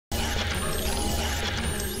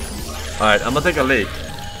Alright, I'm gonna take a leak.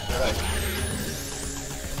 Alright.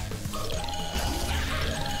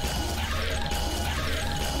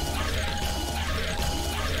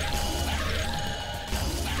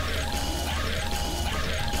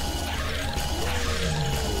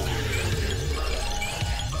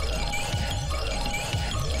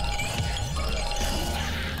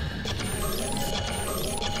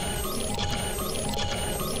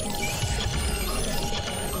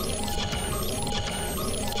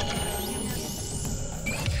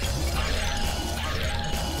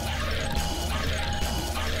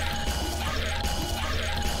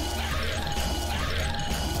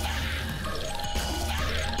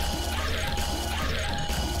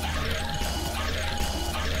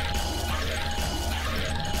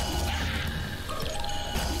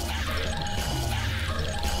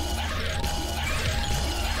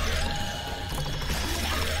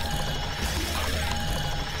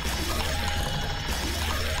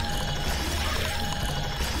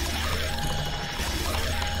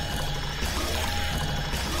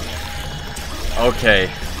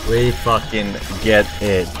 Okay, we fucking get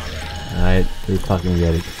it. Alright, we fucking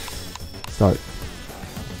get it. Start.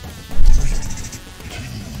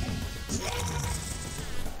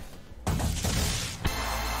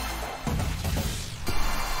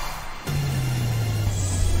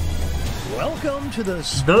 Welcome to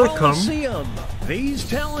the Welcome. Coliseum. These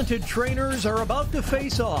talented trainers are about to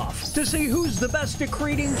face off to see who's the best at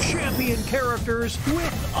creating champion characters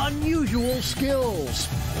with unusual skills.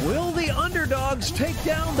 Will the underdogs take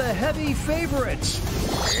down the heavy favorites?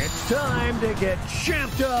 It's time to get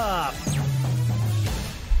champed up.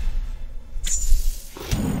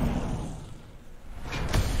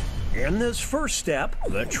 In this first step,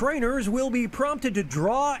 the trainers will be prompted to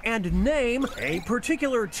draw and name a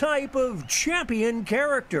particular type of champion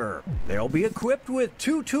character. They'll be equipped with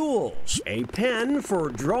two tools, a pen for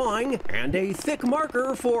drawing and a thick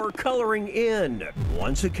marker for coloring in.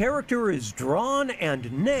 Once a character is drawn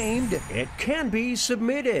and named, it can be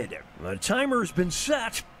submitted. The timer's been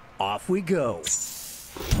set. Off we go.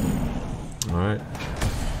 Alright.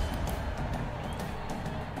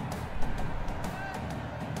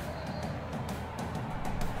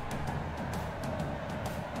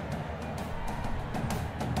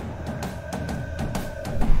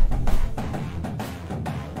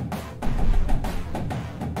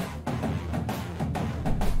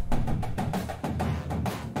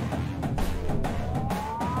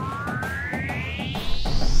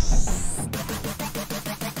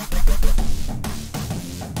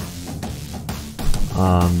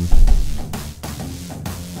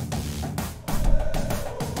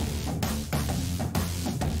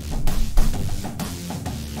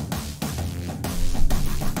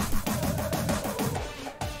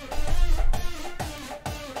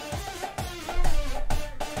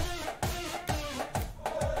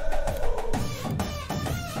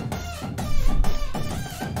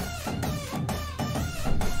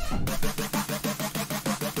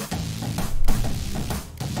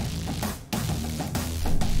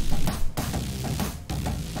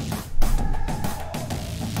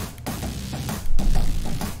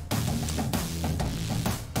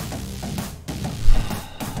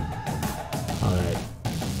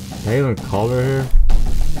 Can I even color here?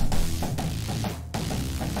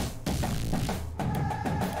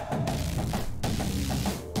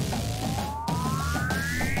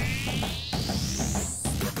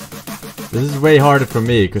 This is way harder for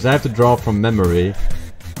me because I have to draw from memory.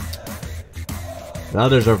 The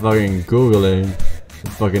others are fucking googling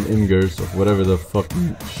the fucking ingers of whatever the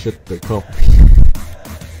fucking shit they copy.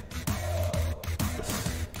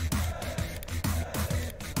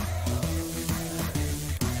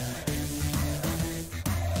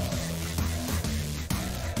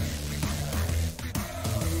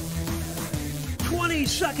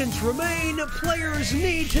 Seconds remain. Players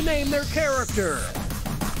need to name their character.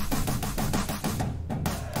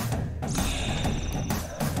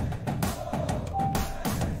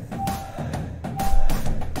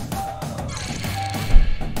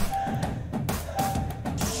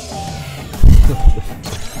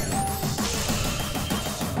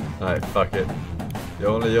 Alright, fuck it.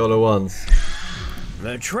 YOLO ones.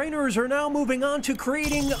 The trainers are now moving on to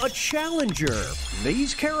creating a challenger.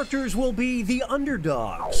 These characters will be the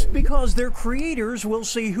underdogs because their creators will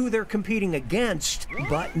see who they're competing against,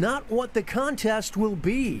 but not what the contest will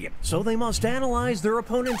be. So they must analyze their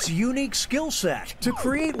opponent's unique skill set to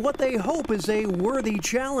create what they hope is a worthy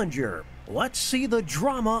challenger. Let's see the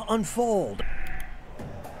drama unfold.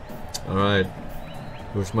 Alright.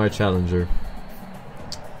 Who's my challenger?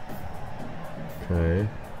 Okay.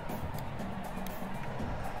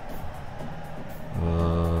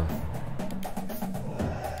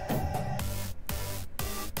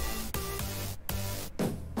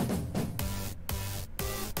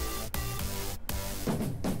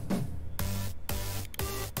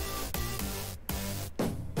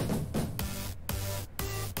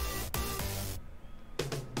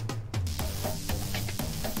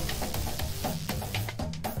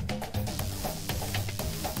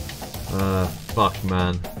 Fuck,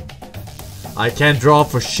 man. I can't draw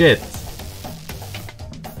for shit.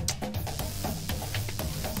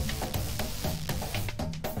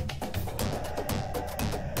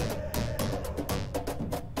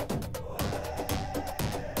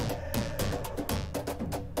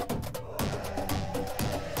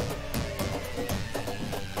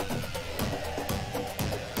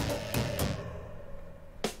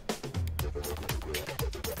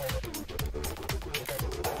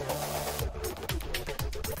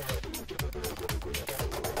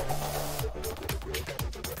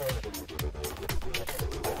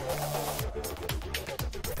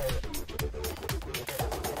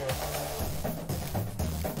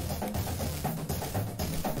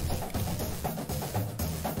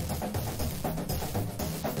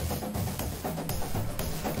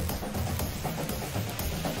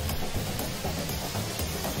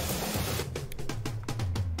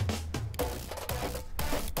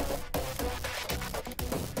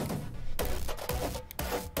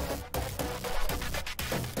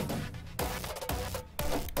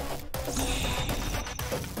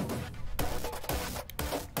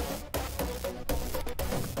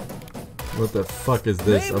 What the fuck is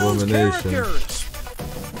this abomination?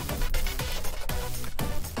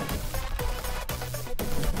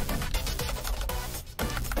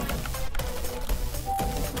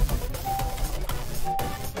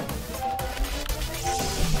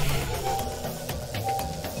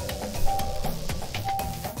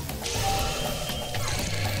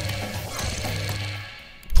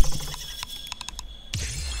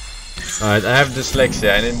 Alright, I have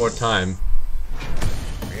dyslexia, I need more time.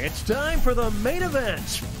 It's time for the main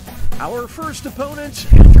event. Our first opponent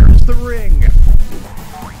enters the ring.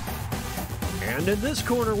 And in this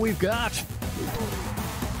corner we've got...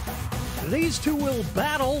 These two will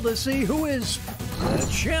battle to see who is the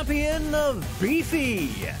champion of Beefy.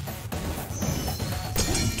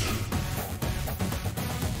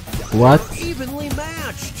 What? They're evenly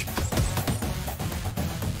matched.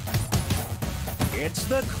 It's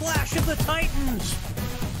the Clash of the Titans.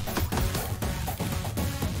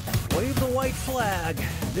 Wave the white flag.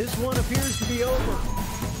 This one appears to be over.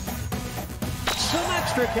 Some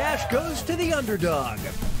extra cash goes to the underdog.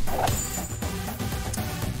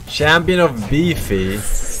 Champion of Beefy.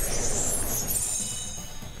 This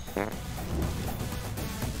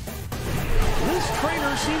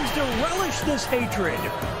trainer seems to relish this hatred.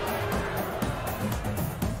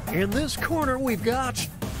 In this corner we've got...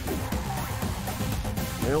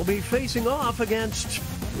 They'll be facing off against...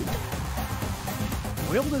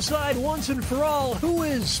 We'll decide once and for all who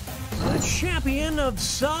is the champion of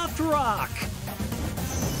soft rock.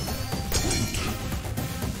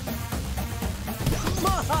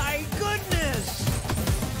 My goodness!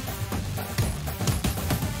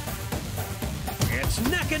 It's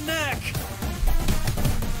neck and neck.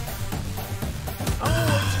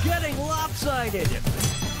 Oh, it's getting lopsided.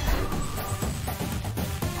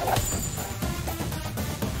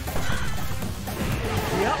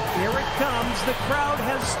 Yep, here it comes. The crowd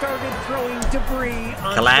has started throwing debris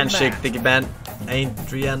on the mat. Kalanchik, Diggy Band,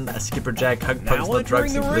 Adrian, Skipper Jack, Hug Pugs, No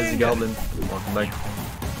Drugs, Lizzie Goblin. Welcome back.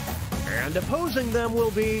 And opposing them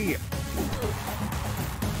will be...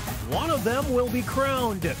 One of them will be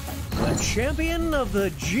crowned the champion of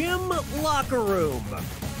the gym locker room.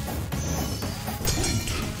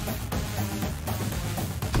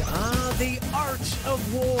 Ah, the art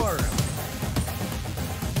of war.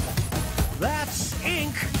 That's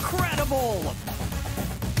incredible!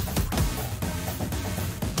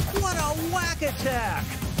 What a whack attack!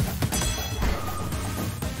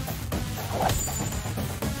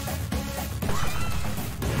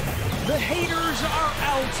 The haters are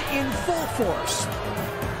out in full force.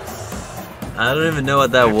 I don't even know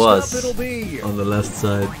what that was. It'll be on the left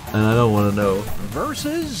side, and I don't want to know.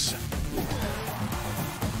 Versus...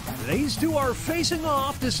 These two are facing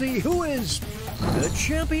off to see who is the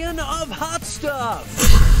champion of hot stuff.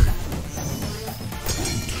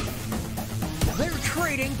 They're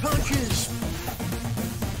trading punches.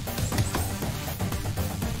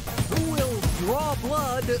 Who will draw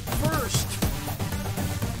blood first?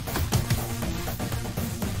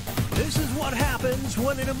 This is what happens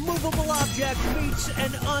when an immovable object meets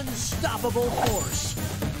an unstoppable force.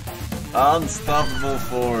 Unstoppable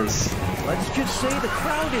force. Let's just say the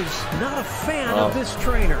crowd is not a fan of this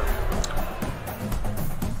trainer.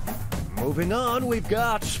 Moving on, we've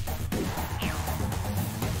got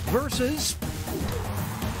versus.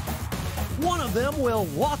 One of them will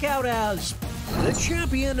walk out as the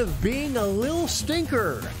champion of being a little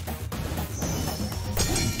stinker.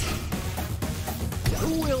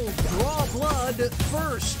 Who will draw blood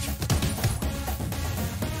first?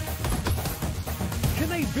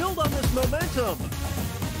 they build on this momentum?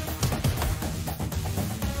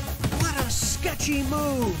 What a sketchy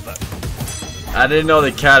move! I didn't know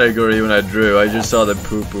the category when I drew. I just saw the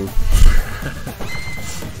poo-poo.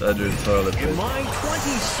 So I drew toilet paper. In my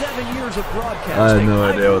 27 years of broadcasting, I had no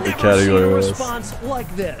idea what the category was. I've never seen a response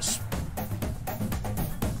like this.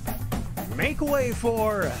 Make way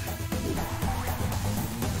for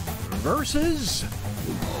versus.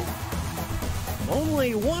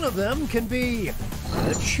 Only one of them can be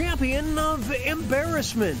the champion of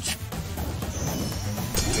embarrassment.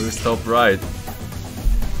 Who's top right?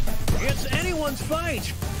 It's anyone's fight.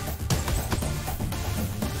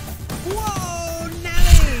 Whoa,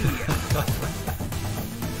 Nelly!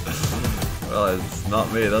 Well, it's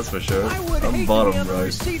not me, that's for sure. I would I'm hate bottom to be on the right.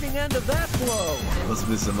 receiving end of that blow. Must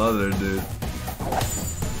be some other dude.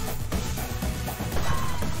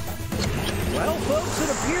 Well, folks, it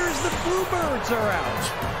appears the Bluebirds are out.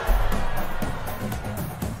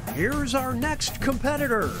 Here's our next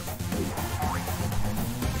competitor.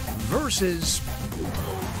 Versus.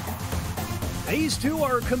 These two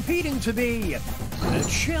are competing to be the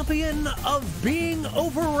champion of being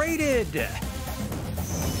overrated.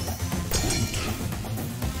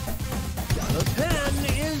 The pen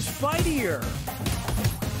is fightier.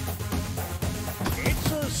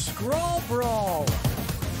 It's a scrawl brawl.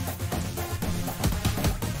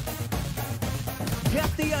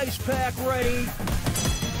 Get the ice pack ready.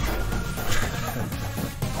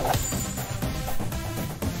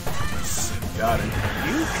 Got it.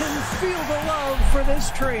 You can feel the love for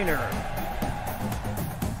this trainer.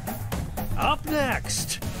 Up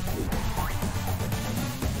next.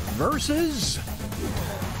 Versus.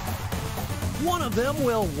 One of them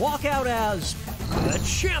will walk out as the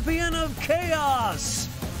champion of chaos.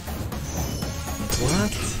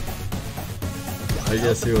 What? I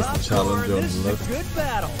guess he was the challenger on This the is left. a good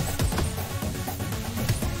battle.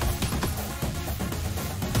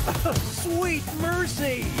 Sweet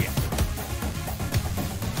mercy.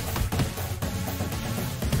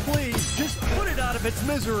 Please, just put it out of its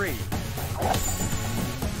misery.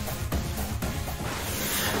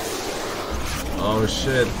 Oh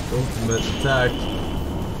shit, ultimate attack.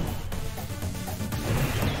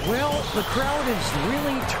 Well, the crowd is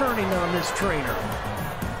really turning on this trainer.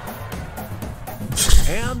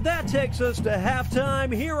 And that takes us to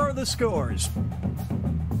halftime. Here are the scores.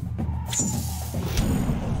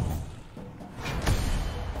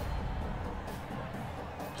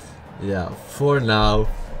 Yeah, for now.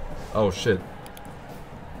 Oh shit.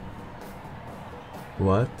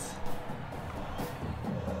 What?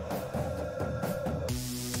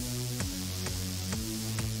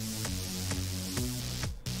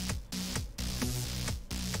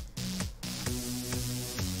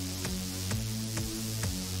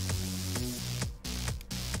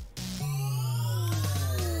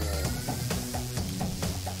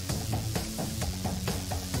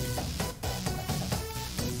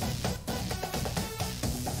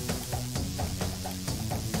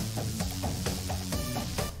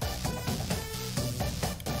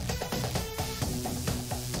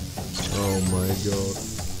 Oh my god.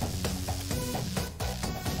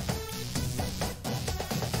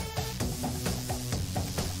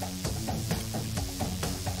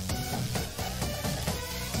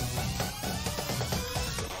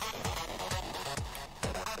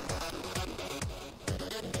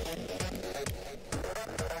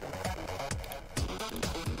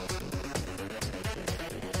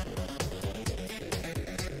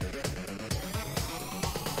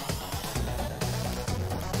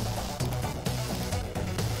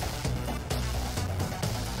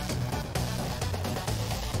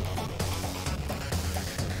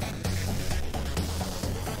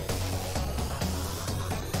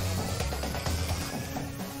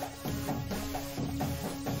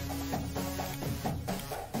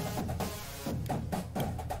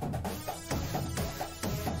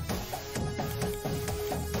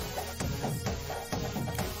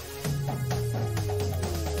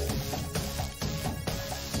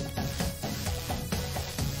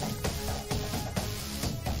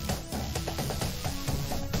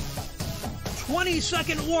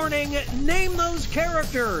 Second warning, name those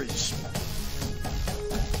characters.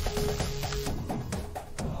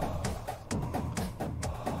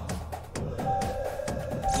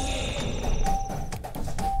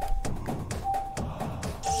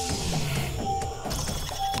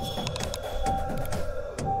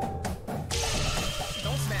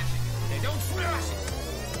 Don't smash it. They don't smash it.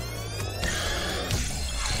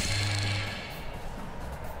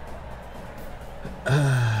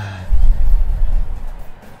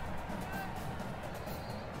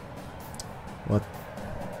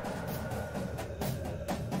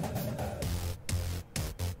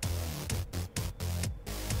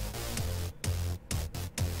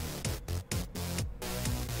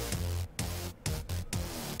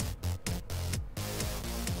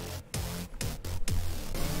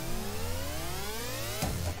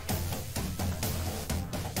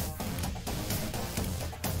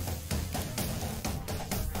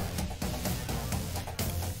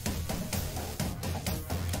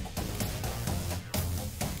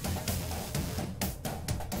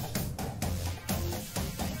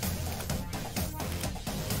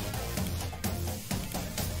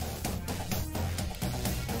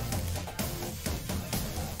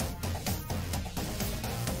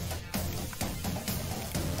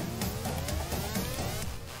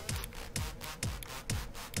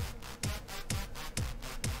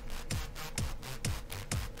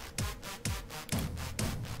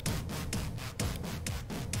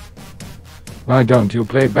 Why don't you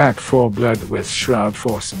play Back 4 Blood with Shroud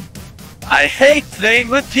Forsen? I hate playing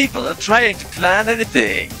with people and trying to plan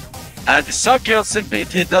anything. And circus in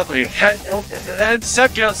BTW and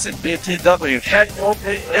circus in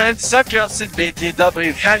BTW and circus in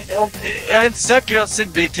BTW and circus in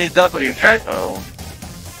BTW.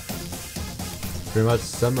 Pretty much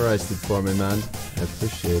summarized it for me, man. I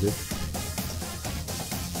appreciate it.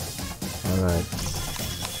 Alright.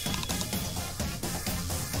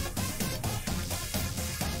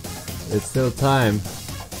 It's still time.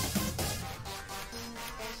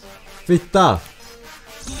 Fitta!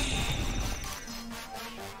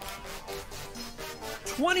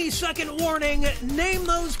 20-second warning, name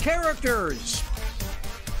those characters.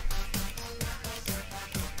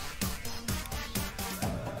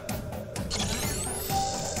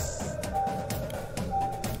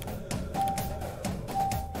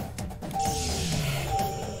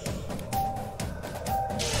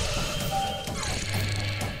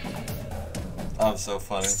 I'm so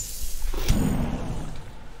funny.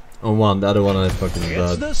 On one, the other one I fucking It's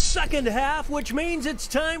bad. the second half, which means it's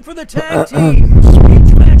time for the tag teams.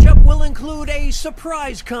 Each matchup will include a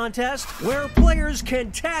surprise contest where players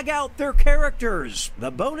can tag out their characters.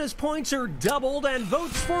 The bonus points are doubled and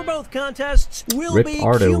votes for both contests will Rip be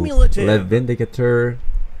Ardo, cumulative. Lev Vindicator,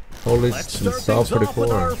 Let's Holist, and start Saw things off with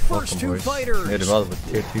 44. our first two Made fighters. him out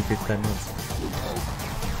with tier 2 bit diamonds.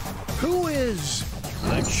 Who is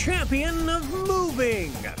the champion of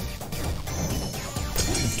moving?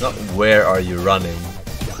 It's not where are you running,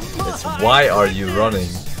 it's why are you running.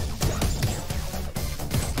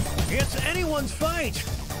 It's anyone's fight.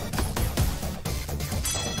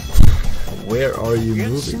 Where are you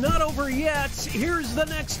It's moving? not over yet. Here's the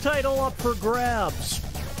next title up for grabs.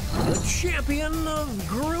 The champion of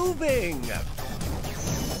grooving.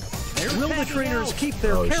 Will the trainers keep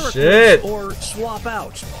their characters shit. or swap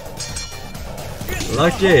out? It's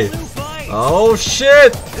Lucky. a whole new fight. Oh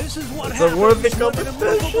shit! This is what It's a happens worthy when an competition.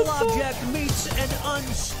 immovable object meets an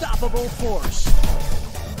unstoppable force.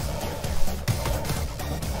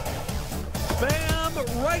 Bam!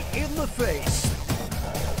 Right in the face.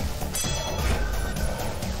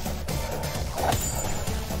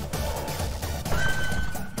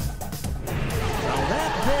 Now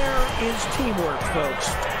that there is teamwork, folks.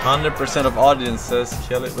 100% of audiences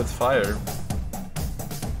kill it with fire.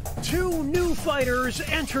 Two new fighters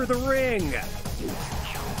enter the ring.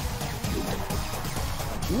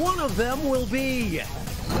 One of them will be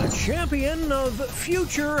the champion of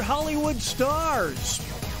future Hollywood stars.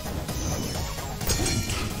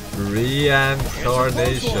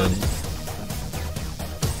 Reincarnation.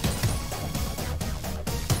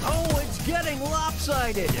 Oh, it's getting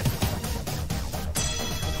lopsided.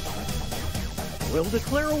 We'll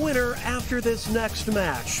declare a winner after this next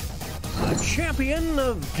match. A champion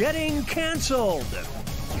of getting canceled.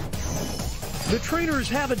 The trainers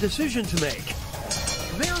have a decision to make.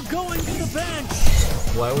 They're going to the bench.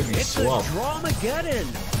 Why would you It's swap? a Dramageddon.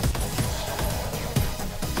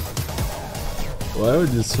 Why would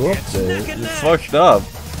you swap It's there? neck and You neck. fucked up.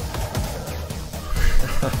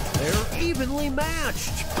 They're evenly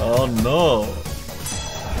matched. Oh no.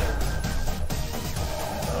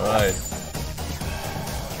 Alright.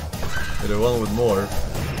 Hit the one with more.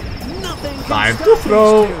 Nothing can Time stop to these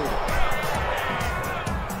throw. two.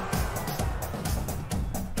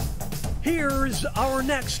 Here's our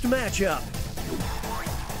next matchup.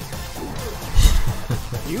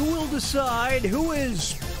 You will decide who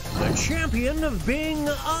is the champion of being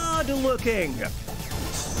odd looking.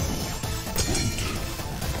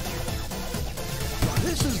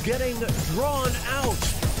 This is getting drawn out.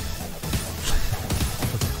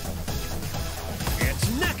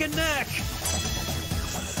 It's neck and neck.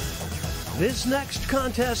 This next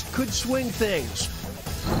contest could swing things.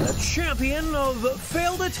 The champion of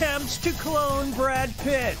failed attempts to clone Brad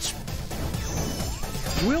Pitt.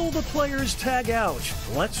 Will the players tag out?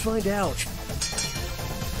 Let's find out.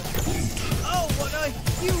 Oh, what a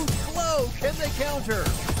huge blow! Can they counter?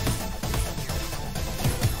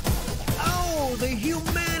 Oh, the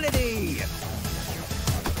humanity!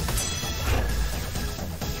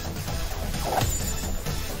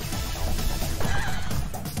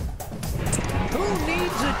 Who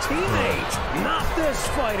needs a teammate? Not this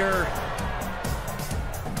fighter.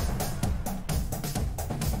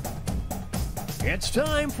 It's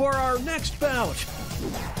time for our next bout.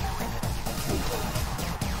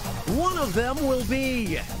 One of them will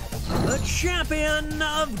be the champion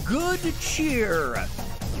of good cheer.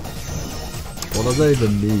 What does that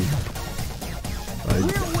even mean?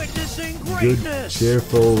 Like, We're witnessing good, greatness.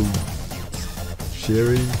 cheerful,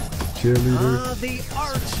 cheering, cheerleader, The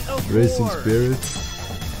art of racing war. spirits.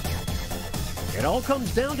 It all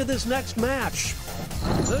comes down to this next match.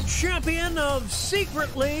 The champion of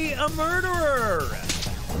Secretly a Murderer.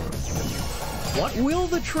 What will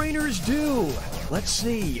the trainers do? Let's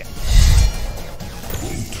see.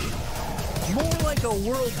 More like a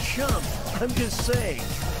world chump, I'm just saying.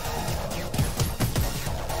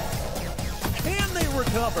 Can they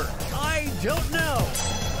recover? I don't know.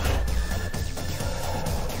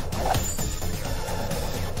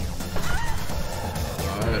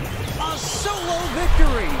 A solo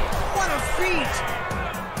victory! What a feat!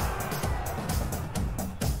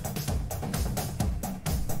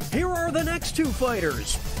 Here are the next two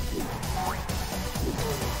fighters.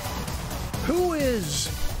 Who is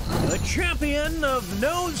the champion of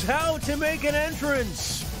knows how to make an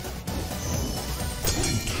entrance?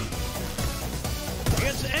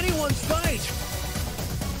 It's anyone's fight.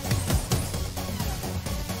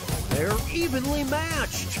 They're evenly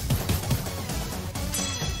matched.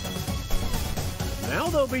 Now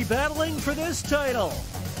they'll be battling for this title.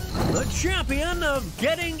 The champion of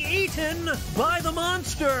getting eaten by the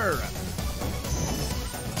monster.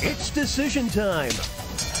 It's decision time.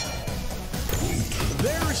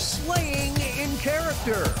 They're slaying in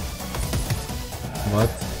character. What?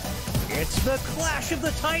 It's the Clash of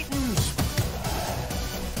the Titans.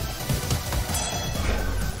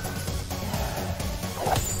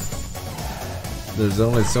 There's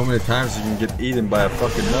only so many times you can get eaten by a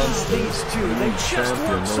fucking monster. These two, they just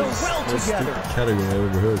work so well together. Category I've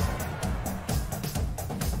ever heard.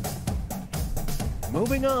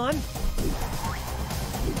 Moving on.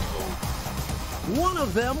 One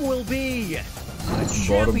of them will be a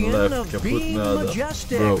champion left, of kaput being nada.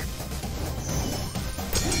 majestic. Bro.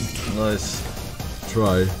 Nice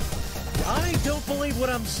try. I don't believe what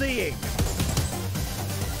I'm seeing.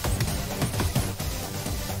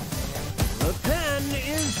 The pen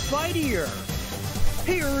is fightier.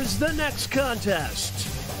 Here's the next contest.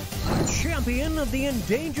 Champion of the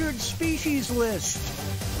endangered species list.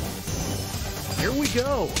 Here we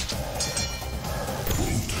go.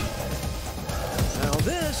 Now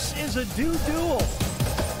this is a duel.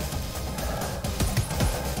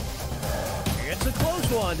 It's a close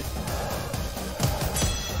one.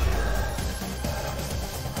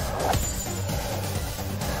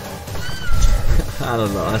 I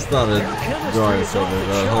don't know. I started drawing something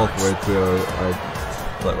halfway through.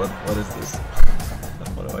 Like, what is this?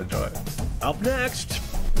 What do I draw? Up next,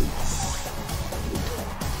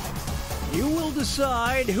 you will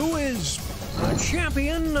decide who is a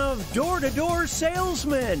champion of door-to-door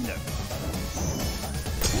salesman.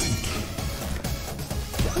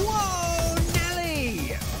 Whoa,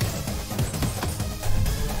 Nelly!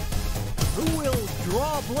 Who will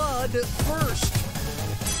draw blood first?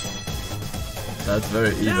 That's very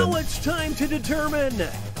even. Now it's time to determine I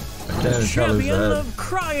can't even tell who's champion ahead. of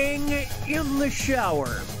crying in the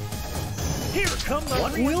shower. Here come the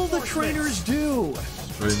What will the trainers do?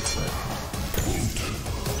 Strange sight.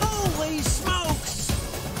 Holy smokes!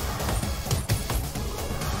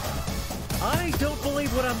 I don't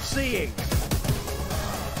believe what I'm seeing.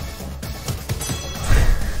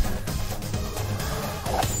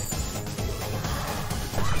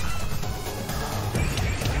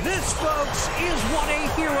 This, folks, is what a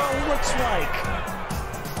hero looks like.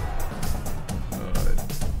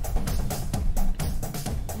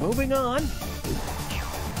 Moving on.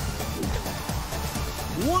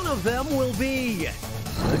 One of them will be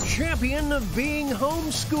the champion of being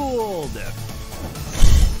homeschooled.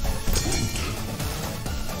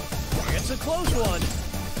 It's a close one.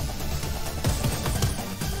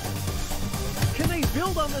 Can they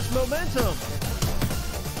build on this momentum?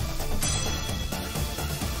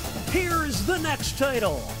 Here's the next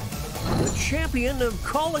title. The champion of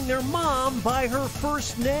calling their mom by her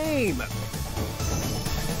first name.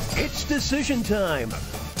 It's decision time.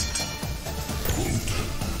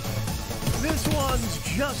 This one's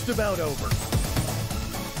just about over.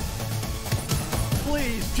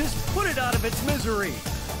 Please, just put it out of its misery.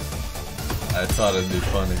 I thought it'd be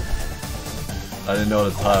funny. I didn't know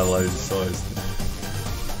the title, I just saw it.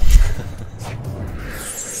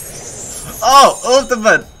 Oh!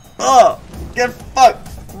 Ultimate! Oh! Get fucked!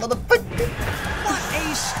 Motherfucker! What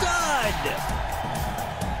a stud!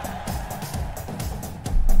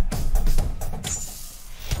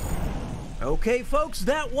 Okay, folks,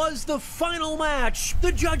 that was the final match.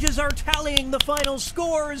 The judges are tallying the final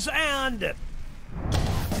scores, and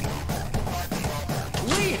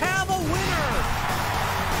we have a winner!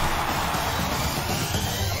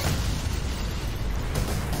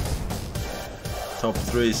 Top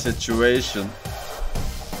 3 situation.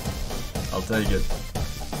 I'll take it.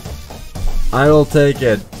 I will take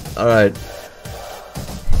it. Alright.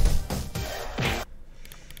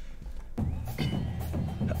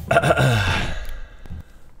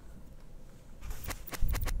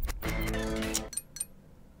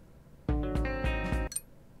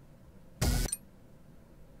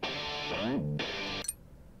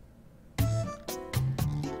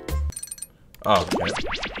 Oh, okay.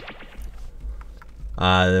 We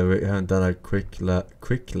haven't done a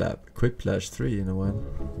Quiplash 3 in a while.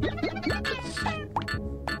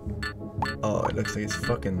 Oh, it looks like it's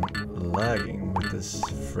fucking lagging with this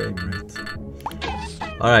frame rate.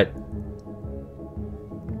 Alright.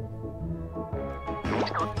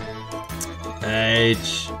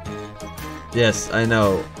 H. Yes, I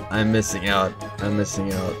know. I'm missing out.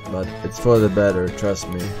 But it's for the better, trust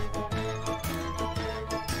me.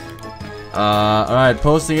 Alright,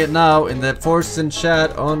 posting it now in the Forsen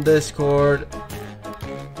chat on Discord.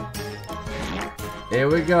 Here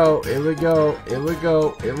we go. 1,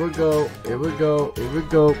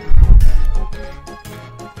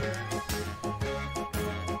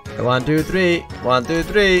 2, 3. 1, 2,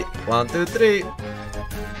 3. 1, 2, 3.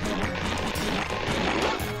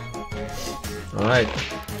 Alright.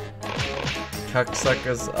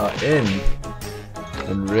 Cocksuckers are in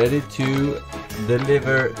and ready to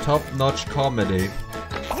deliver top-notch comedy.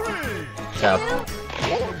 Cap.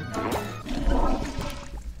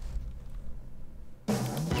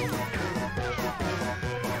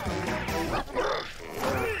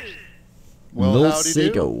 Well, Lil howdy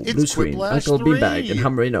do. Seago, It's Blue Screen, Quiplash Uncle 3. Beanbag, and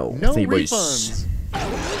Hammerino. No Three boys. refunds.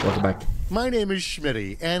 Welcome back. My name is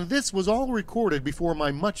Schmitty, and this was all recorded before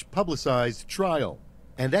my much-publicized trial.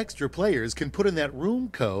 And extra players can put in that room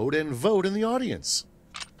code and vote in the audience.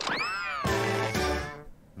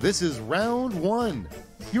 This is round 1.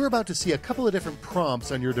 You're about to see a couple of different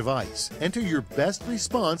prompts on your device. Enter your best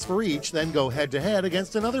response for each, then go head-to-head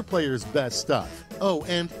against another player's best stuff. Oh,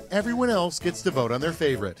 and everyone else gets to vote on their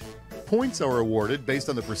favorite. Points are awarded based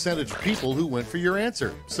on the percentage of people who went for your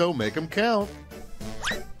answer, so make them count.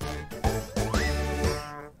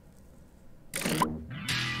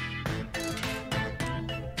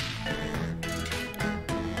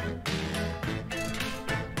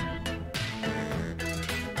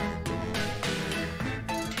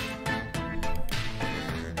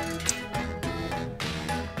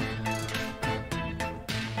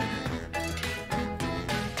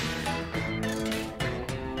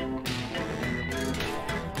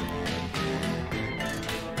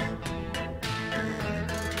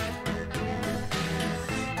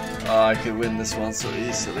 Oh, I could win this one so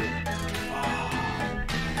easily.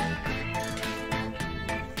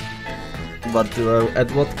 But at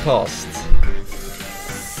what cost?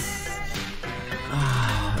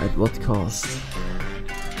 At what cost?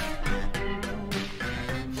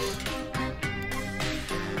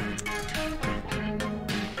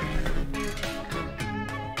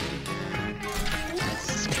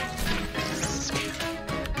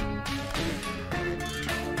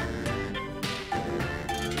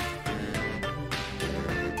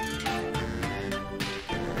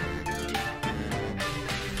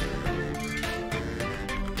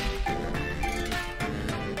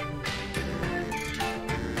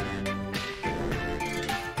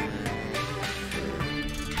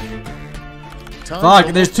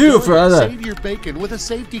 Fuck, there's two for other. Save your bacon with a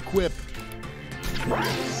safety quip.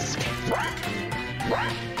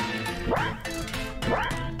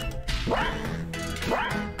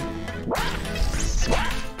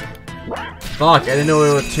 Fuck, I didn't know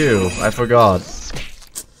it was 2. I forgot.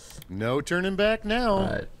 No turning back now.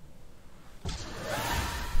 Alright.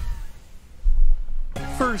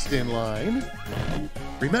 First in line.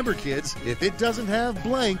 Remember, kids, if it doesn't have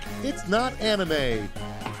blank, it's not anime.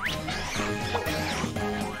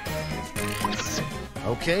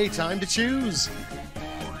 Okay, time to choose.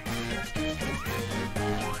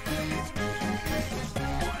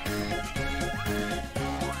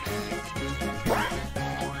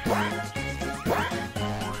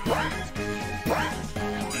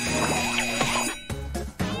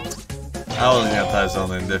 I was gonna type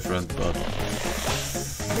something different, but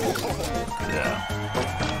yeah.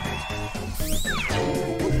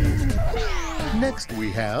 Next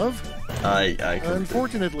we have...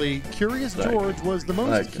 Unfortunately, Curious George was the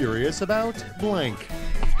most curious about blank.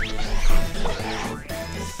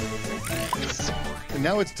 And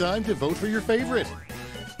now it's time to vote for your favorite.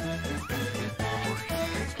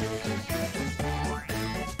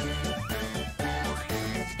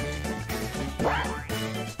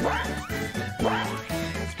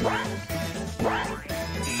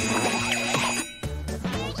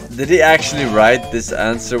 Did he actually write this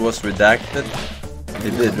answer was redacted?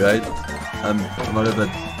 He did, right? I'm a little bit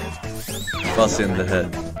fuzzy in the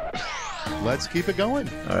head. Let's keep it going.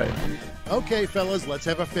 Alright. Okay, fellas, let's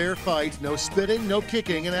have a fair fight. No spitting, no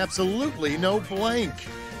kicking, and absolutely no blank.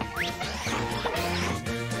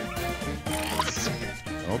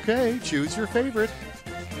 Okay, choose your favorite.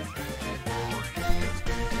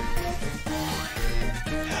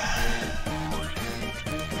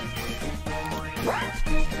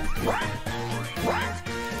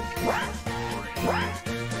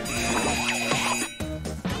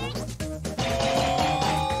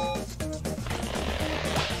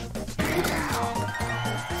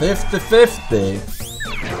 $50-50.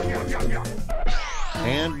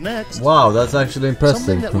 And next, Wow, that's actually impressive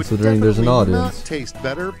something that would considering there's an definitely audience. not taste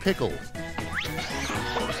better pickled.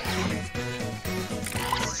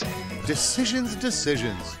 Decisions.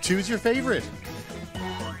 Choose your favorite.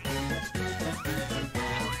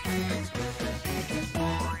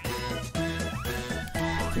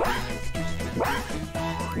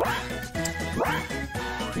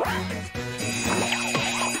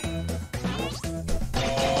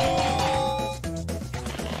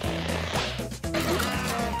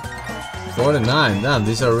 $49. Damn,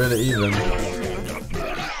 these are really even.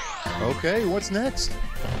 Okay, what's next?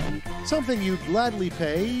 Something you'd gladly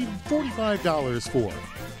pay $45 for.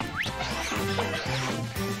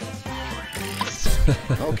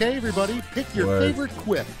 Okay, everybody, pick your Word. favorite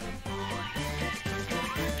quip.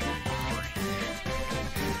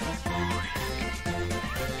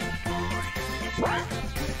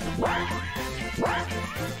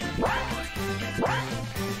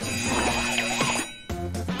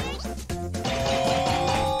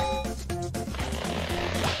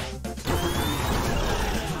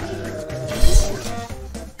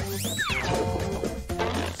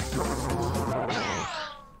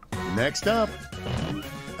 Next up,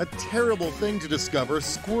 a terrible thing to discover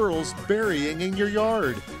squirrels burying in your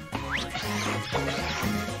yard.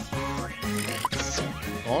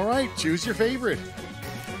 All right, choose your favorite.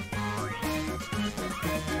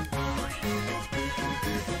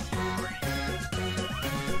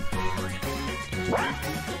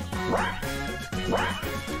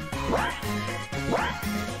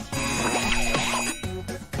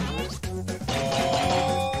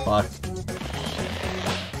 Fuck.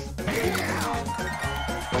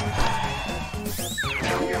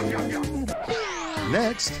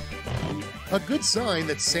 Next, a good sign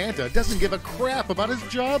that Santa doesn't give a crap about his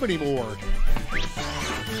job anymore.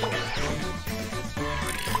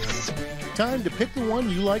 Time to pick the one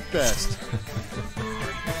you like best.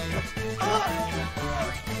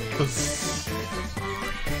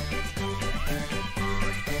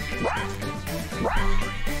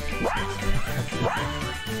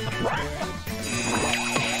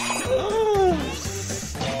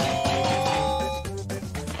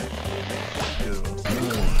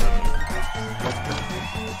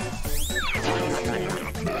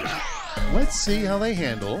 Let's see how they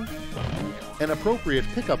handle an appropriate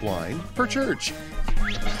pickup line for church.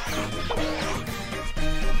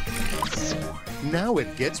 Now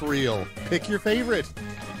it gets real. Pick your favorite.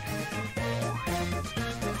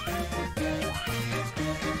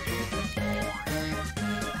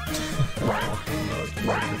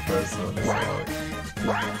 The first one is out.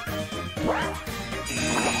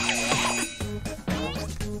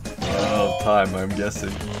 Oh, time, I'm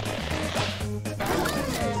guessing.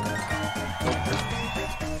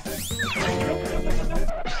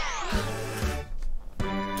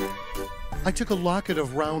 I took a locket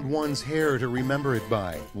of round one's hair to remember it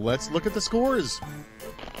by. Let's look at the scores.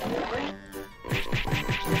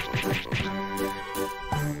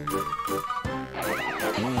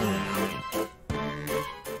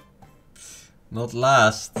 Not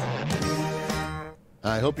last.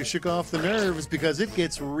 I hope you shook off the nerves because it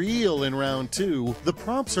gets real in round two. The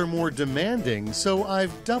prompts are more demanding, so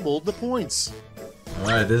I've doubled the points.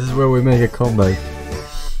 Alright, this is where we make a comeback.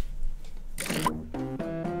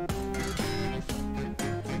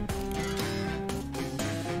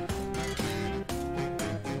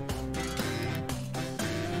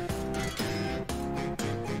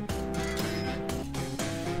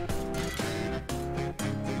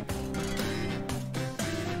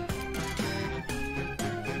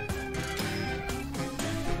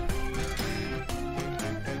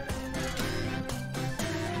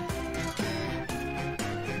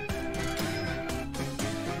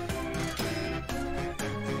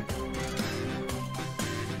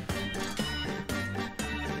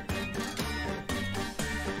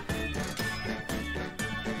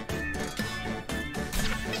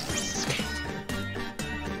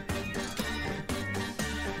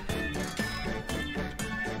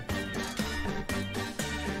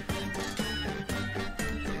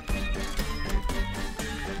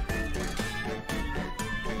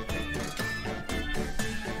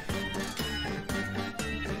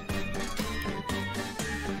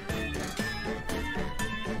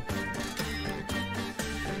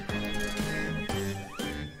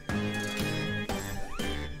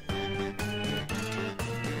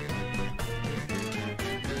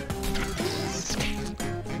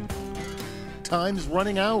 time's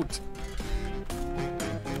running out.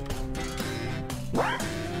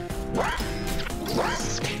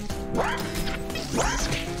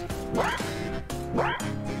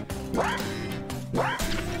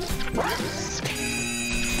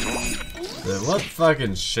 Dude, what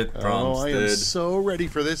fucking shit prompts, Oh, I am dude? so ready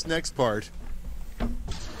for this next part.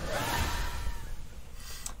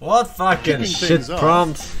 What fucking Kicking shit things off.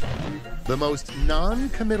 prompts? The most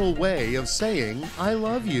non-committal way of saying I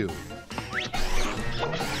love you.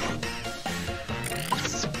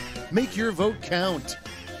 Make your vote count.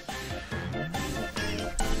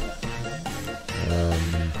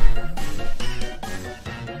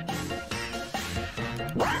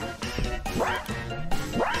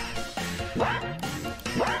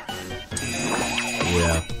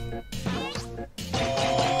 Yeah.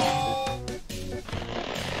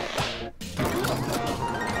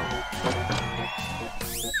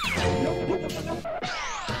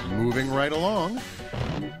 Moving right along.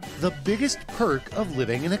 The biggest perk of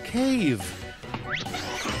living in a cave.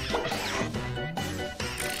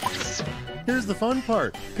 Here's the fun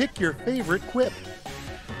part. Pick your favorite quip.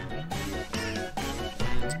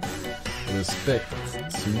 Respect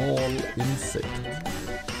small insect.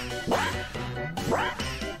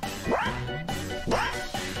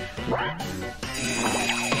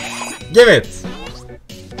 Give it!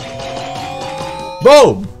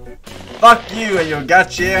 Boom! Fuck you and your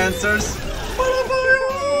gotcha answers.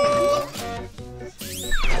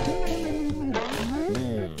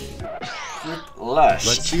 Quiplash.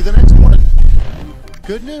 Let's see the next one.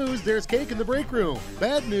 Good news, there's cake in the break room.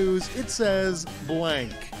 Bad news, it says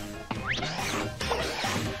blank.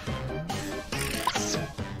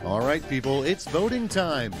 All right, people, it's voting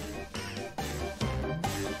time.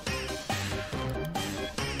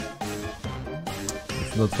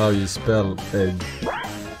 It's not how you spell egg.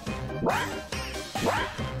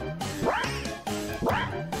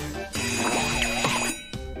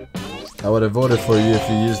 I would have voted for you if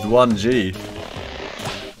you used 1G.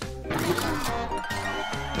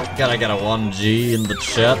 Gotta get a 1G in the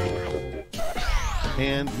chat.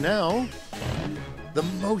 And now, the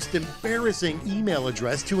most embarrassing email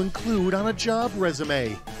address to include on a job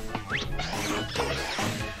resume.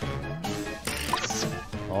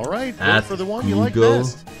 All right, vote At for the one you like Google.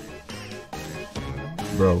 best.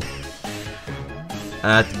 Bro.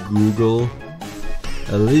 At Google.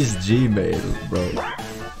 At least Gmail, bro.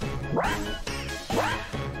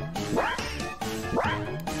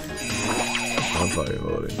 I'm fucking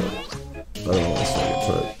voting, bro. I don't want to fucking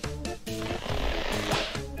try it.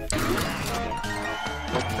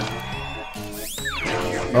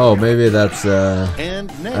 Oh, maybe that's And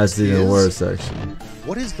next that's even is, worse, actually.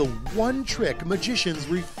 what is the one trick magicians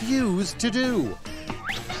refuse to do?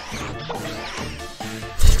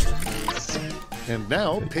 And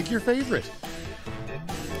now, pick your favorite.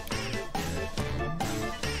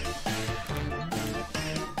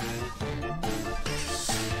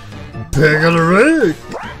 Pig of the rig!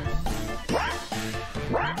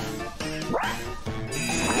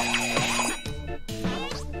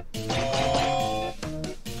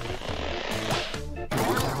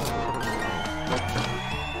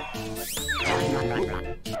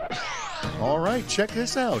 All right, check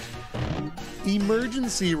this out.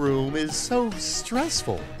 Emergency room is so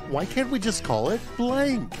stressful. Why can't we just call it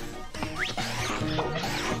blank?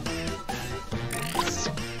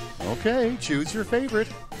 Okay, choose your favorite.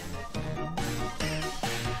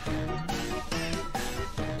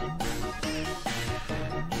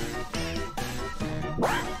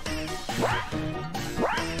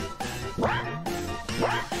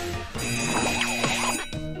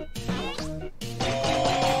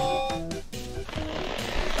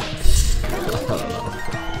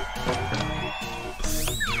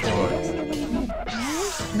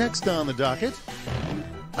 Next on the docket,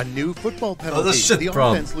 a new football penalty. the shit the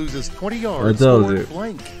prompt. offense loses 20 yards told or you.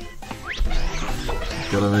 blank.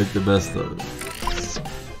 Gotta make the best of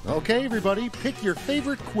it. Okay, everybody, pick your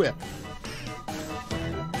favorite quip.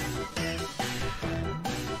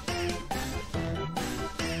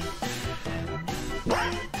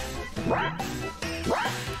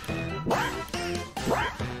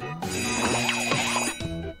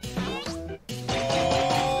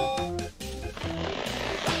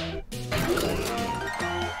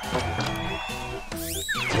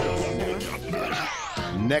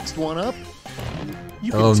 Next one up.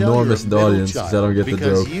 You Oh, tell you're a enormous middle audience, 'cause I don't get the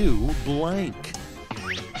because joke. you blank.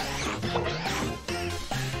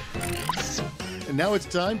 And now it's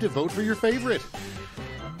time to vote for your favorite.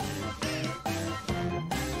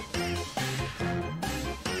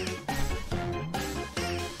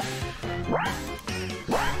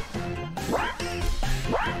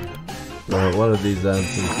 Bro. what are these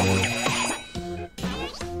answers now?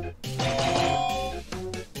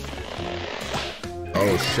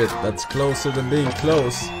 Oh shit, that's closer than being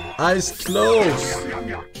close. Eyes closed!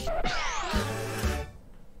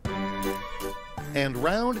 And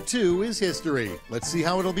round 2 is history. Let's see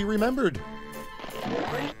how it'll be remembered.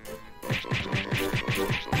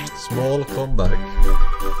 Small comeback.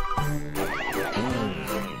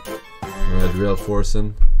 Alright, real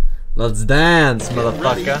Forsen. Let's dance, Ready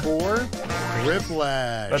motherfucker! for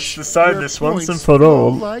Quiplash. Let's decide Your this once and points for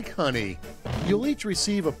all. flow like honey. You'll each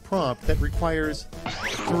receive a prompt that requires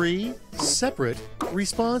 3 separate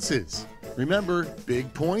responses. Remember,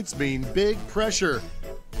 big points mean big pressure.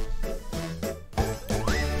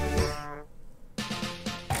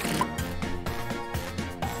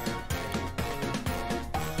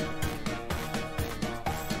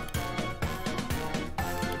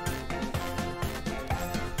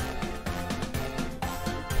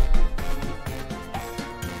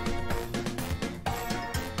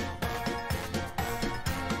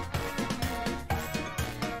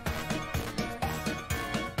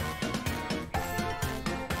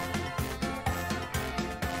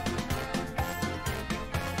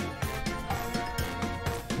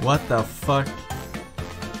 What the fuck?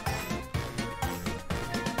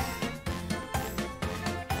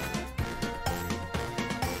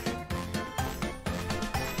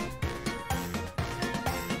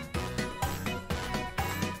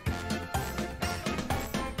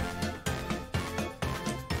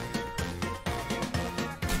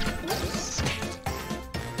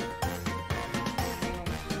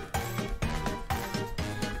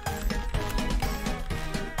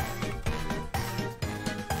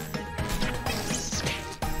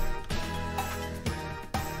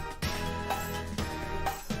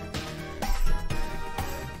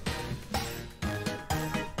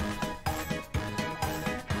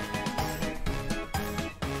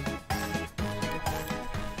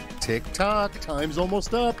 Tick tock, time's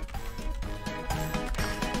almost up.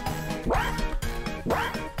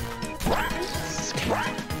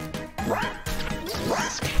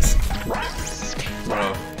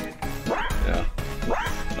 Bro. Yeah.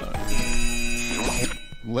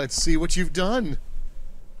 Let's see what you've done.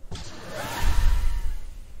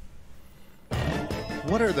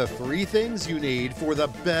 What are the 3 things you need for the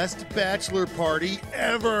best bachelor party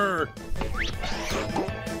ever?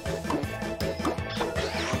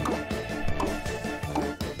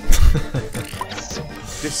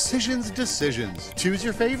 Decisions, decisions. Choose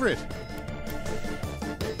your favorite.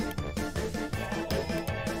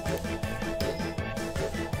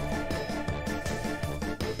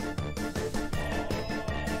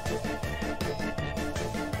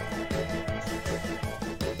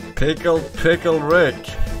 Pickle Rick.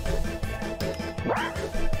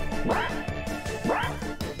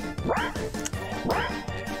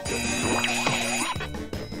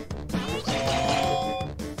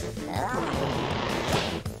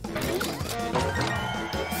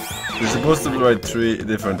 You're supposed to write 3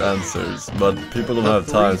 different answers, but people don't have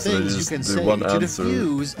time, so they just do one answer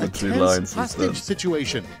with 3 lines hostage instead.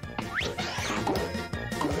 situation.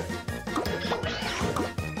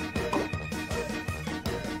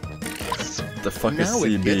 The fuck is Now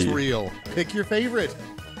it gets CB? real. Pick your favorite.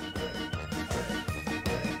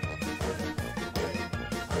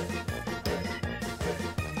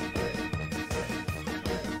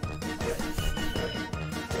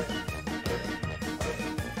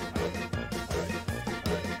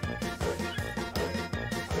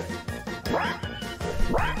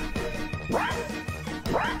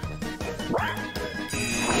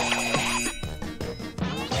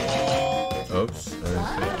 Oops.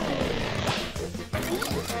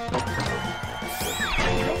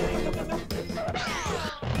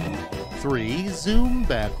 Three Zoom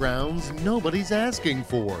backgrounds nobody's asking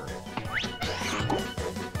for.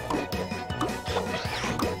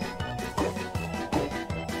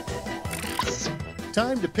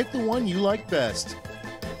 Time to pick the one you like best.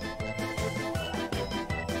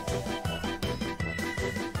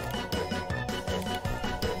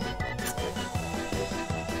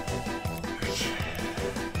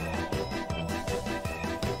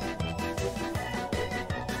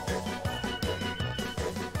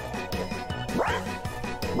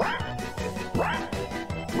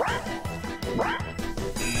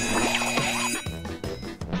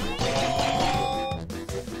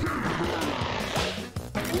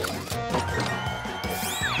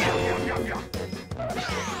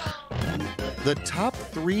 The top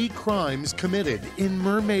 3 crimes committed in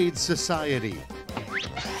mermaid society.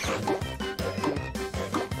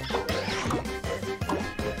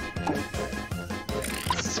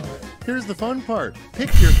 Here's the fun part. Pick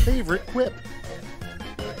your favorite quip.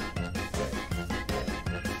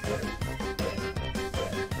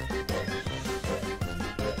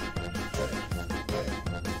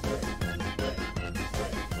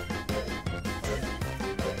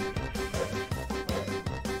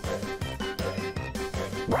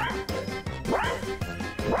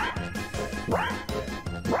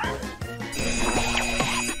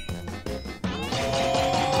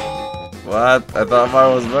 What? I thought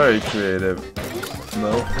mine was very creative.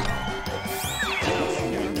 No.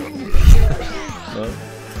 No.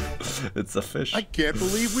 It's a fish. I can't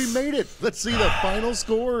believe we made it. Let's see the final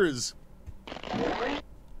scores.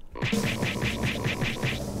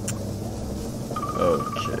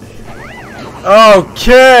 Okay.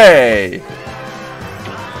 Okay!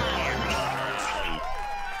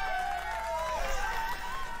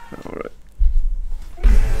 Alright.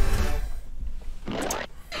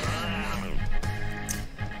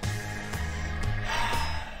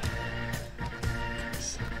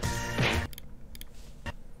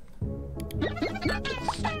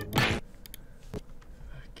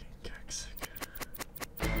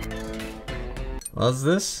 What's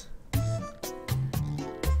this?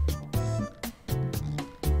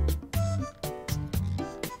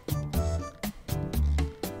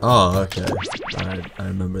 Oh, okay. Alright, I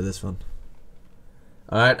remember this one.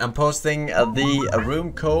 Alright, I'm posting the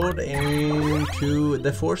room code into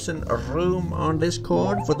the Forsen room on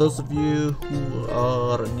Discord for those of you who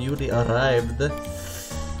are newly arrived.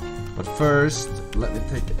 But first, let me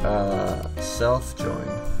take a self-join.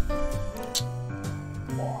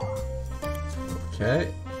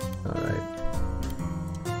 Okay, alright.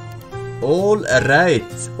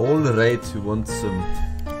 Alright, who wants some?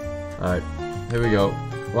 Alright, here we go.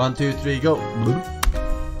 1, 2, 3, go.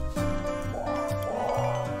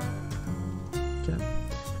 Okay.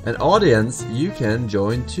 An audience, you can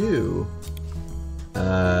join too.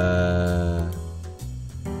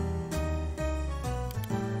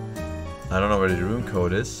 I don't know where the room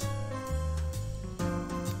code is.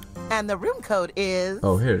 And the room code is...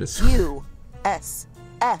 Oh, here it is. USFK.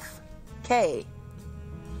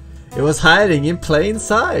 It was hiding in plain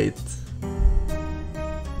sight.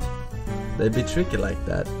 They'd be tricky like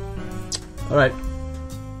that. Alright.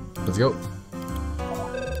 Let's go.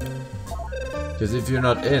 Because if you're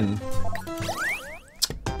not in...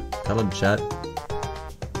 Tell him, chat.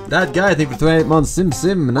 That guy, I think for 28 months, Sim,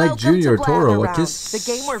 Nike Jr., Toro, a kiss the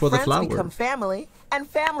game where for the friends flower. become family, and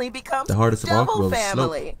family becomes The hardest of all double worlds,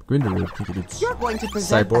 family. Slope, Grindelwald, tickets. You're going to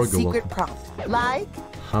present a Cyborg, secret prompt, like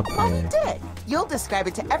Mommy Dick. You'll describe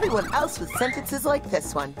it to everyone else with sentences like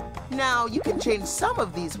this one. Now, you can change some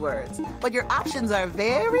of these words, but your options are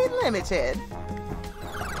very limited.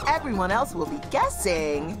 Everyone else will be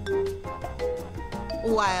guessing,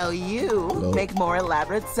 while you make more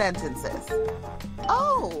elaborate sentences.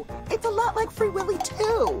 Oh, it's a lot like Free Willy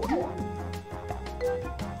 2.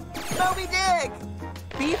 Moby Dick!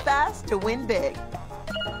 Be fast to win big.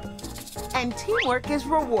 And teamwork is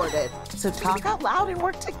rewarded, so talk out loud and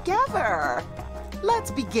work together.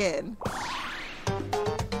 Let's begin.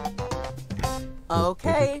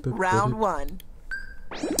 Okay, round 1.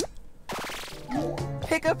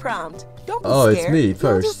 Pick a prompt. Don't be scared. It's me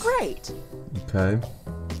first. You'll do great. Okay.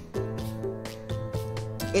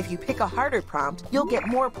 If you pick a harder prompt, you'll get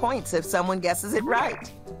more points if someone guesses it right.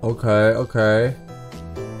 Okay, okay.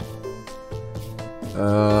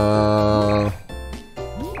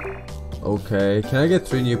 Okay, can I get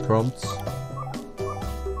 3 new prompts?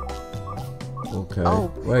 Okay, Oh,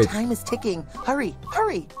 wait. time is ticking. Hurry,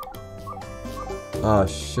 hurry. Oh,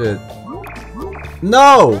 shit.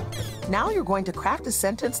 No! Now you're going to craft a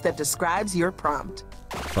sentence that describes your prompt.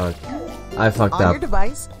 Fuck. I fucked On your up.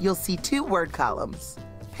 device, you'll see 2 word columns.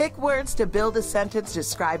 Pick words to build a sentence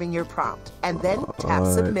describing your prompt, and then tap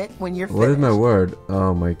submit when you're finished. What is my word?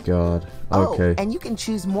 Oh my god. Okay. Oh, and you can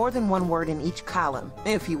choose more than 1 word in each column,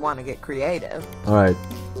 if you want to get creative. Alright.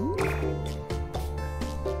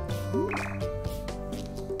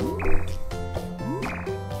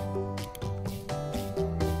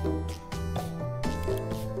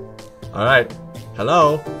 Alright.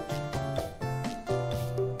 Hello?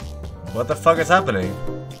 What the fuck is happening?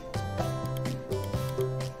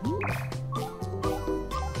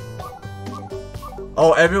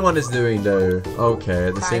 Oh, everyone is doing their... Okay,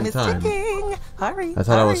 at the same is time. ticking. Hurry, I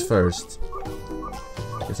thought I was hurry. first.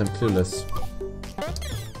 Guess I'm clueless.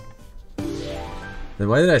 Then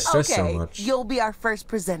why did I stress so Okay, much? you'll be our first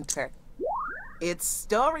presenter. It's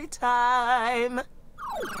story time.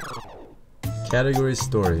 Category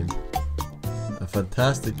story. A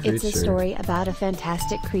fantastic creature. It's a story about a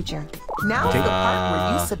fantastic creature. Now to the part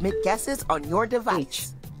where you submit guesses on your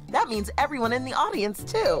device. That means everyone in the audience,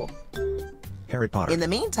 too. Harry Potter. In the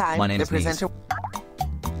meantime, My name the is Sneeze. presenter...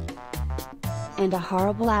 And a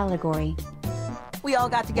horrible allegory. We all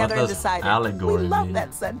got together and does decided allegory we love mean?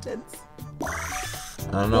 that sentence. I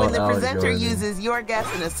don't know When what the presenter allegory means. uses your guess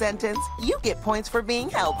in a sentence, you get points for being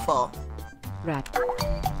helpful. Rat.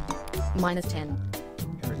 -10.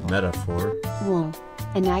 Metaphor. Wool.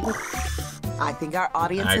 An I think our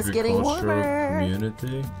audience is getting Agricultural warmer.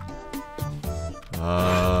 community.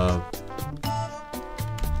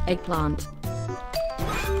 eggplant.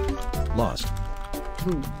 Lost.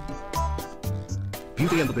 Who?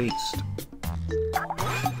 Beauty and the Beast.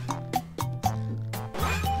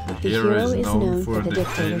 The hero is known for the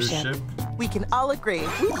dictatorship. We can all agree.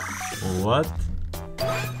 What?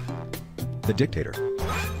 The Dictator.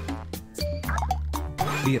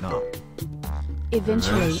 Vietnam.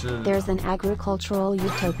 Eventually, Eventually. there's an agricultural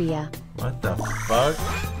utopia. What the fuck?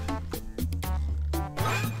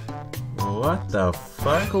 What the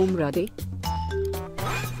fuck? Comrade.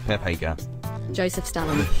 Pepega. Joseph The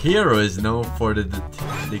Stalin. hero is known for the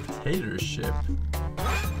dictatorship.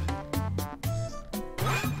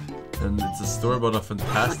 And it's a story about a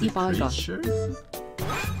fantastic creature?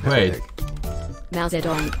 Wait, Mao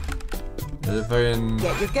Zedong. is it fucking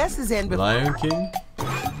Get your guesses in before... Lion King?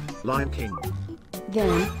 Lion King.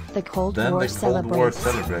 Then, the Cold Then War the Cold War celebrates.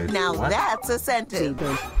 celebrates. Now What? that's a sentence.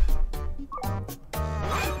 Zebra.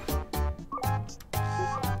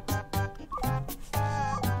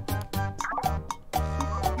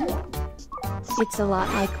 It's a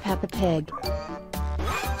lot like Peppa Pig.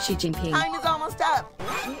 Xi Jinping. Time is almost up.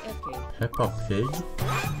 Peppa Pig?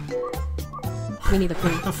 Winnie the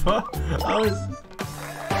Pooh. Fuck? How is...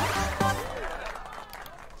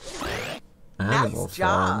 Animal Nice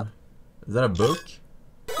job. Farm. Is that a book?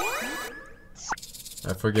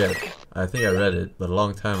 I forget. I think I read it, but a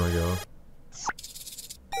long time ago.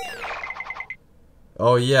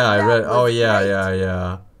 Oh yeah, I read. Oh yeah,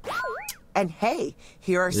 yeah. And hey,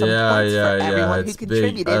 here are some Yeah, points yeah, for everyone yeah. who It's big.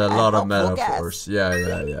 contributed A lot of helpful metaphors.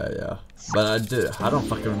 Yeah. But I don't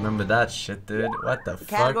fucking remember that shit, dude. What the guess. fuck?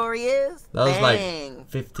 Category is That was bang. like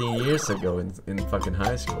 15 years ago in fucking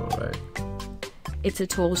high school, right? It's a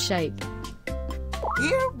tall shape.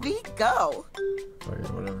 Here we go.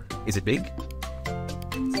 Fucking whatever. Is it big?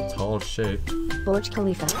 It's a tall shape. Burj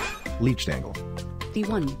Khalifa. Leech dangle. The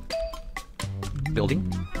one. Building.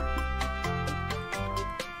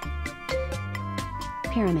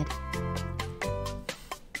 Pyramid.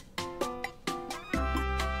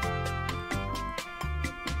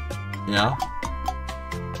 Yeah.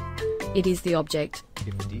 It is the object.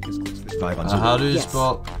 If the D is close to 5 on How do you Yes.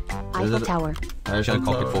 spell? Eiffel it- Tower. Eiffel Cockpit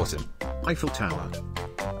Tower? Forsen. Eiffel Tower.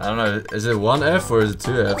 I don't know. Is it one F or is it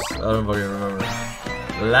two Fs? I don't fucking remember.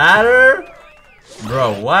 Ladder?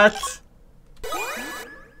 Bro, what?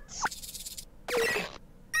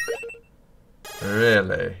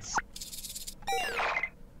 Really?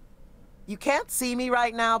 You can't see me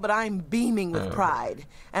right now, but I'm beaming with Oh. pride.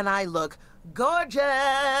 And I look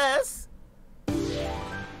gorgeous.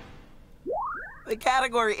 The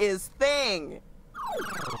category is thing.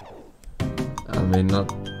 I mean,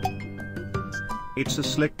 not. It's a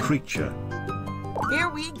slick creature. Here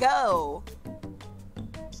we go.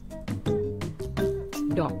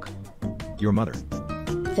 Dock. Your mother.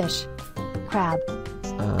 Fish. Crab.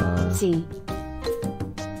 Sea.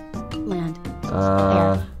 Land.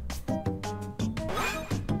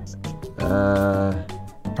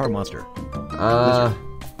 Tar monster.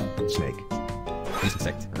 Snake.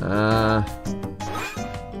 Insect.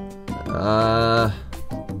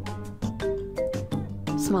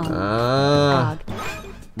 Small. Frog.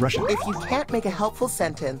 Russian. If you can't make a helpful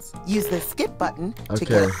sentence, use the skip button to Okay.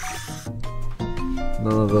 get...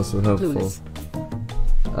 None of those are helpful. Clueless.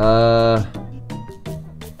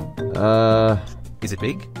 Is it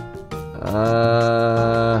big?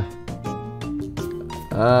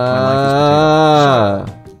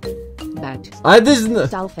 Bat. I didn't.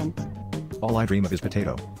 Dolphin. All I dream of is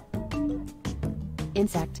potato.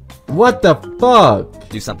 Insect. What the fuck?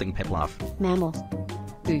 Do something Peplov. Mammal.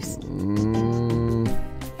 Goose.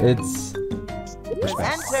 It's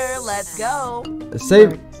Center, let's go.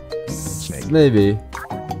 save. Snake. Maybe.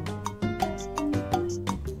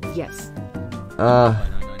 Yes.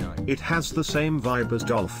 It has the same vibe as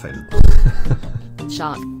dolphin.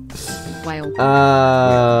 Shark. Whale.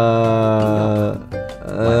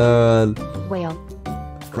 Whale.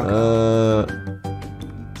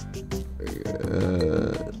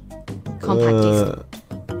 Compact disc.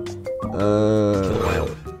 Killer whale.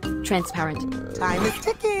 Transparent. Time is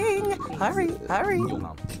ticking. Hurry, hurry.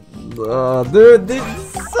 Dude,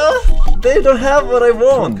 they don't have what I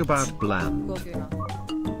want. Talk about bland.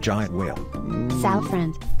 Giant whale. Sal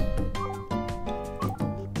friend.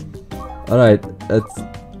 Alright, that's...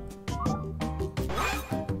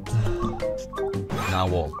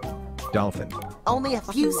 Narwhal. Dolphin. Only a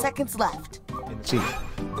few seconds left. In the sea.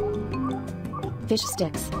 Fish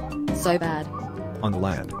sticks. So bad. On the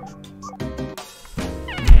land.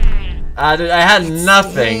 Dude, I had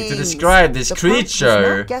nothing to describe this The prompt was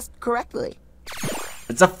creature. not guessed correctly.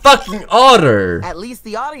 It's a fucking otter. At least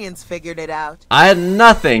the audience figured it out. I had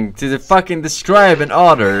nothing to fucking describe an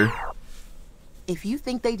otter. If you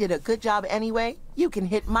think they did a good job anyway, you can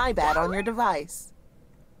hit my bat on your device.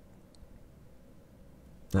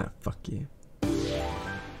 Ah, fuck you.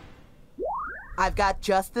 I've got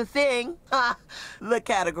just the thing. Ha! The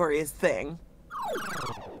category is thing.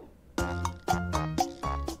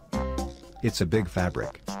 It's a big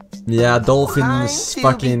fabric. Yeah, dolphin's Time to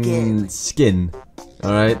fucking begin. skin.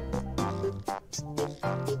 Alright.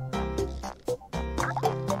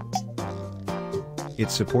 It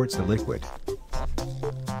supports the liquid.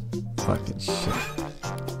 Fucking shit.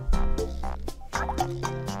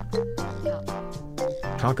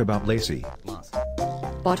 Talk about Lacey.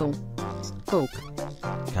 Bottle. Cork.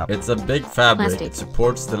 It's a big fabric. Plastic. It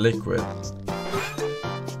supports the liquid.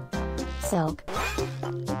 Silk.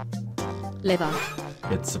 Leather.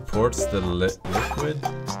 It supports the liquid.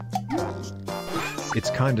 It's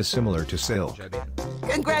kinda similar to silk.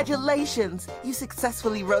 Congratulations! You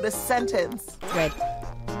successfully wrote a sentence. Thread.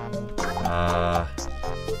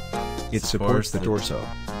 It supports the torso.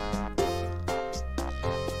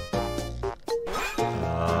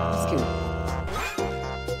 Scoop.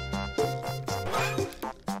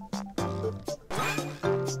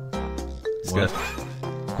 What?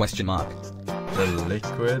 Question mark. The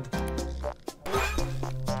liquid.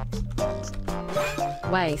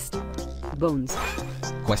 Waist. Bones.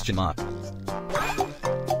 Question mark.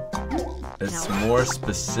 It's more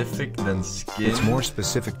specific than skin. It's more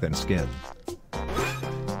specific than skin.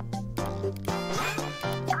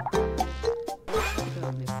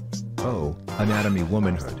 Oh, anatomy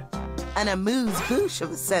womanhood. An amuse-bouche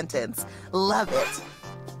of a sentence. Love it.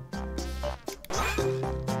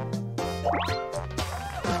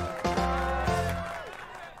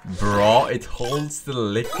 Bra, it holds the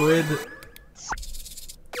liquid.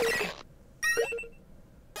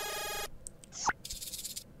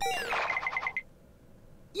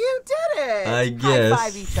 You did it! I guess.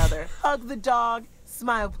 High-five each other. Hug the dog.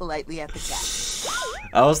 Smile politely at the cat.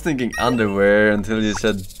 I was thinking underwear until you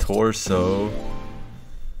said torso.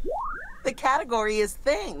 The category is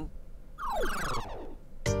thing.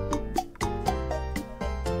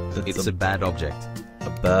 It's a bad object. A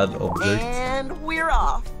bad object. And we're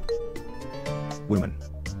off. Women.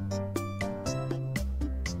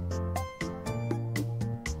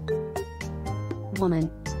 Woman.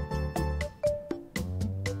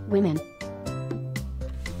 Women.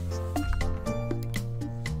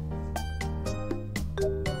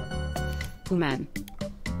 Woman.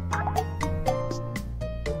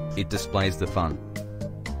 It displays the fun.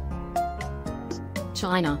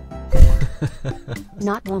 China.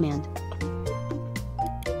 Not woman.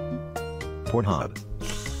 Pornhub.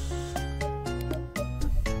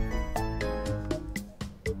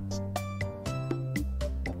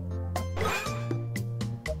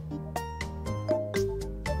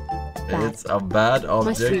 It's a bad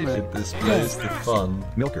object. Mushroom. It displays the fun.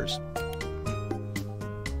 Milkers.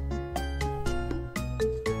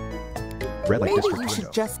 Red Lake Maybe District you should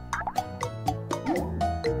window. just...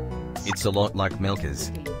 It's a lot like milkers.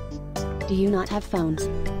 Do you not have phones?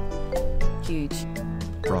 Huge.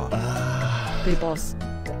 Bra. Big boss.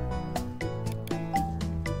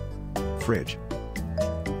 Fridge.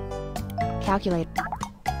 Calculate.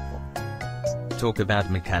 Talk about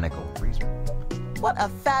mechanical. What a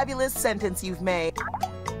fabulous sentence you've made.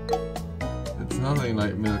 It's nothing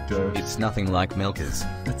like milker. It's nothing like milkers.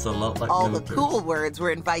 It's a lot like All milker. the cool words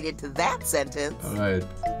were invited to that sentence. Alright.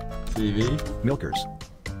 TV. Milkers.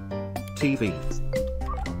 TV.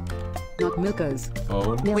 Not milkers.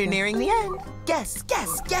 Phone. We're nearing the end. Guess,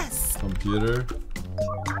 guess, guess. Computer.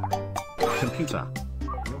 Computer.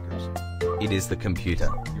 Milkers. It is the computer.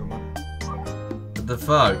 What the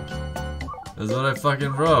fuck? That's what I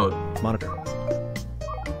fucking wrote. Monitor.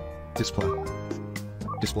 Display.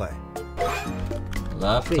 Display.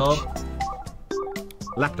 Laptop.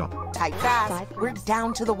 Laptop. Type fast. We're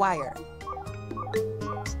down to the wire.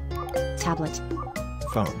 Tablet.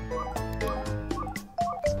 Phone.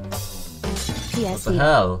 What the PSP.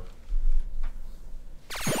 hell?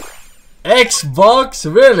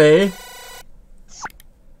 Xbox? Really?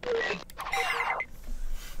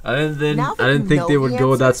 I didn't Now that think you they know would the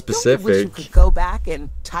go answer, that don't you wish you specific. could go back and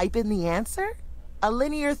type in the answer? A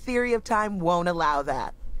linear theory of time won't allow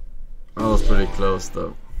that. That was pretty close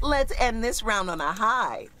though. Let's end this round on a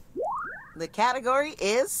high. The category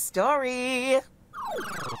is story.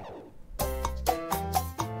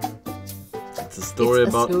 It's a story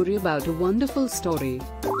It's a story about a wonderful story.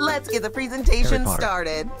 Let's get the presentation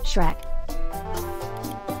started. Shrek.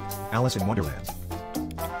 Alice in Wonderland.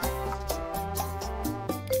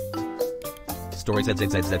 Story Z.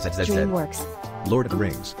 DreamWorks. Lord of the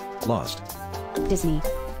Rings. Lost. Disney.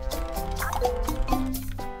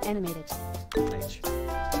 Animated.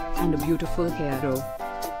 And a beautiful hero.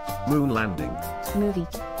 Moon landing. Movie.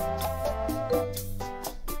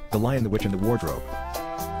 The Lion, the Witch, and the Wardrobe.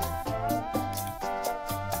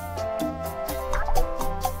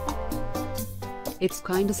 It's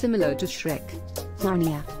kinda similar to Shrek.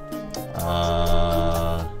 Narnia.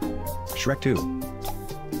 Shrek 2.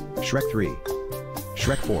 Shrek 3.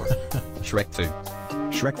 Shrek 4. Shrek 2.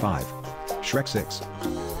 Shrek 5. Shrek 6.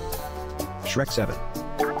 Shrek 7.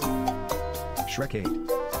 Shrek 8.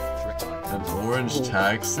 An orange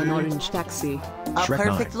taxi? An orange taxi. A Shrek 9.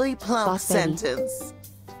 perfectly plump Boss Baby. sentence.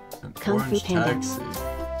 An Kung Fu orange Panda. taxi.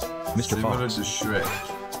 Mr. Similar Fox. to Shrek.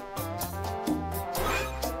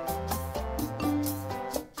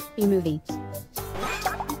 B-movie.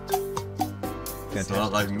 It's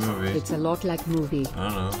not like movie. It's a lot like movie. I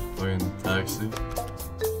don't know. Fucking taxi.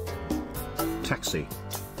 Taxi.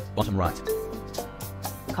 Bottom right.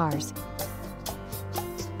 Cars.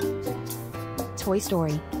 Toy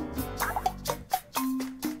Story.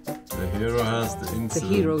 The hero has the The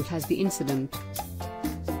incident. hero has the incident.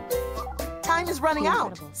 Time is running out.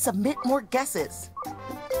 Incredible. Submit more guesses.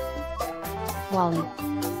 Wall-E.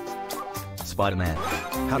 Spider-Man.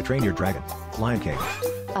 How to Train Your Dragon. Lion King.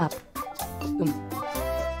 Up.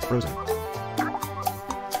 Frozen.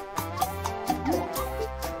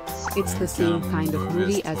 It's the same kind of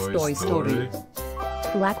movie as Toy Story.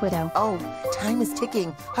 Black Widow. Oh, time is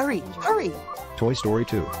ticking. Hurry, hurry. Toy Story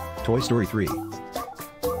 2. Toy Story 3.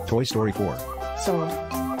 Toy Story 4. Soul.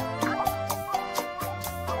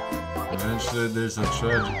 Eventually there's a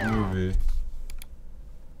tragic movie.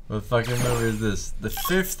 What fucking movie is this? The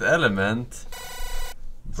Fifth Element?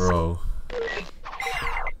 Bro.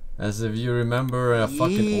 As if you remember a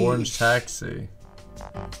fucking orange taxi.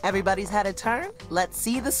 Everybody's had a turn? Let's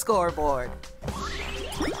see the scoreboard.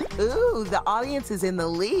 Ooh, the audience is in the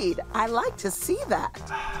lead. I like to see that.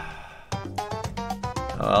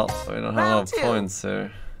 Well, we don't have Round enough 2. points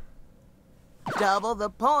here. Double the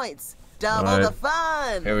points. Double Alright. the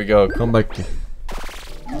fun. Here we go, come back.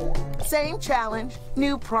 Same challenge,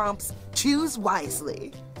 new prompts. Choose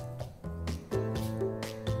wisely.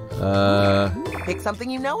 Pick something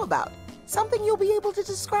you know about. Something you'll be able to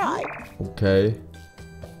describe. Okay.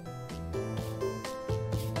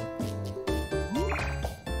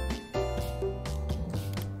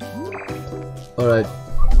 Alright.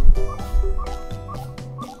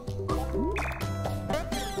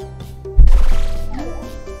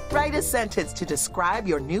 Write a sentence to describe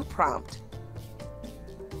your new prompt.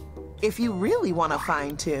 If you really want to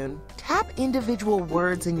fine-tune, tap individual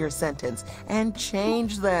words in your sentence and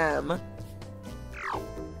change them.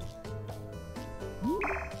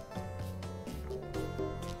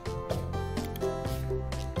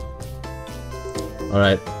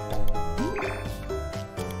 Alright.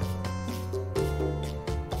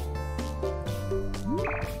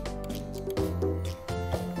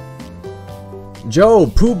 Joe,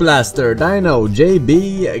 Pooh Blaster, Dino,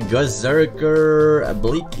 JB, Guzerker,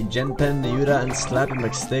 Bleak, Genpen, Yuda, and Slappy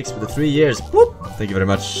McSticks for the 3 years. Whoop! Thank you very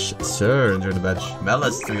much, sir. Enjoy the badge.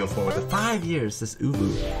 Melis 304 with the 5 years. This is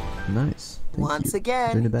Ubu. Nice. Thank Once you.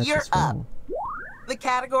 again, Enjoy the badge you're as well. up. The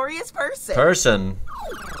category is person. Person.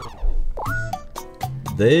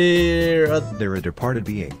 They're a departed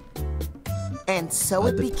being. And so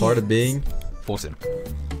it begins. departed being. Forsen.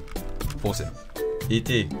 Forsen.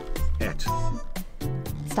 E.T. Et.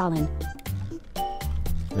 Stalin.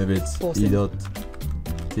 Maybe it's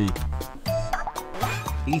E.T.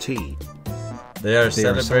 E.T. They are They are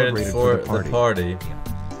celebrated celebrated for for the party.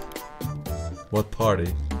 What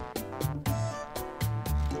party?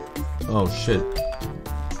 Oh shit.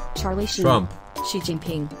 Charlie Sheen. Trump. Xi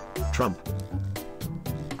Jinping. Trump.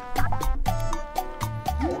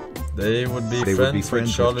 They would be They friends would be with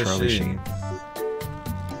friends Charlie, with Charlie Sheen. Sheen.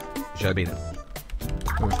 Joe Biden.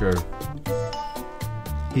 Okay.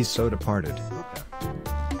 He's so departed.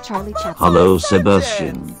 Charlie Chaplin. Hello,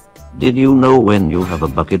 Sebastian. Did you know when you have a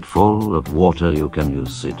bucket full of water you can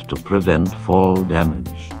use it to prevent fall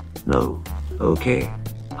damage? No. Okay.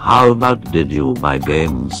 How about did you buy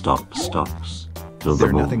GameStop stocks? To the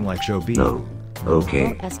They're moon? nothing like Joe B. No.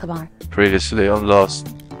 Okay. Escobar. Previously on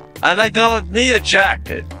Lost. And I don't need a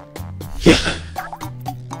jacket.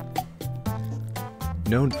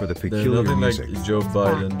 Known for the They're peculiar nothing music. like Joe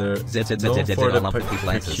Biden. They're known for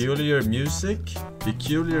the peculiar music.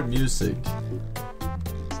 Peculiar music.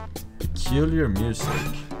 Peculiar music.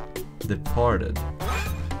 Departed.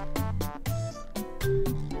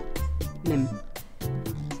 Lim.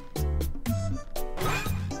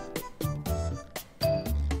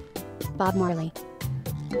 Bob Marley.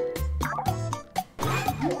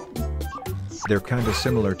 They're kinda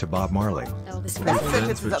similar to Bob Marley. Elvis That Presley.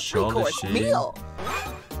 sentence is a three-course meal.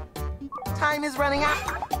 Time is running out.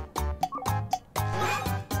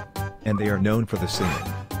 And they are known for the singing.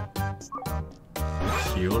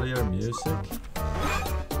 Peculiar music.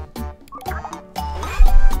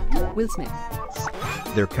 Will Smith.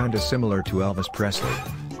 They're kinda similar to Elvis Presley.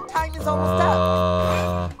 Time is almost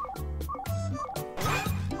up.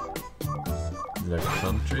 Is it a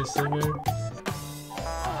country singer?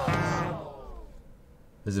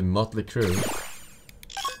 Is it Motley Crue?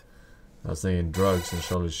 I was thinking drugs and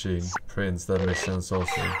Charlie Sheen. Prince, that makes sense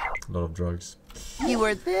also. A lot of drugs. You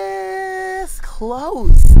were this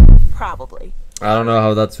close. Probably. I don't know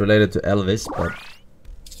how that's related to Elvis, but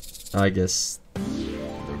I guess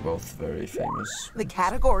they're both very famous. The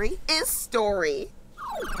category is story.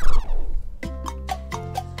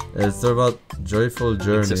 It's about joyful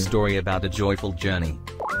journey. It's a story about a joyful journey.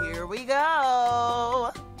 Here we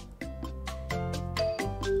go.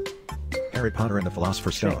 Harry Potter and the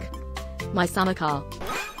Philosopher's Stone. My summer car.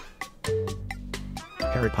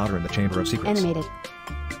 Harry Potter and the Chamber of Secrets. Animated.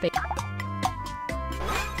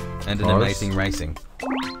 And an Cars. amazing racing.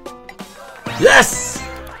 Yes!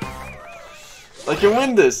 I can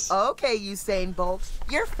win this! Okay, Usain Bolt.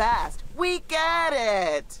 You're fast. We get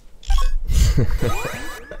it.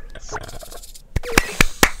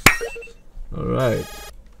 Alright.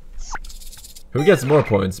 Who gets more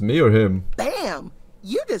points, me or him? Bam!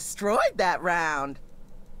 You destroyed that round.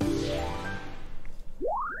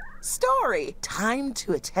 Story. Time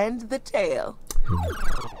to attend the tale.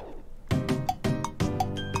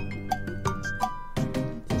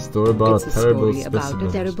 It's a story about It's a a terrible story about a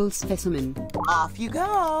specimen. terrible specimen. Off you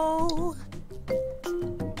go.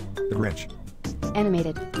 The Grinch.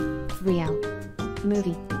 Animated. Real.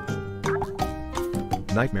 Movie.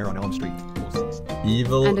 Nightmare on Elm Street.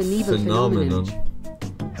 Evil, And an evil phenomenon.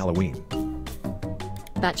 Halloween.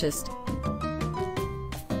 Batchist.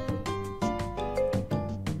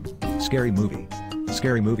 Scary Movie.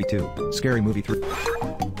 Scary Movie 2. Scary Movie 3.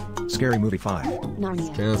 Scary Movie 5.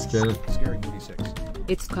 Narnia. Scan it. Scary Movie 6.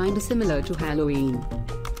 It's kinda similar to Halloween.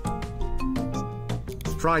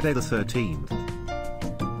 Friday the 13th.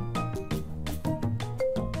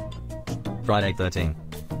 Friday 13.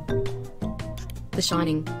 The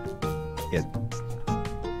Shining. It.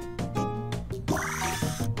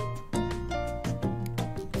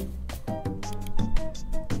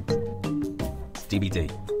 DBD.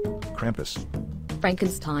 Krampus.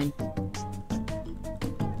 Frankenstein.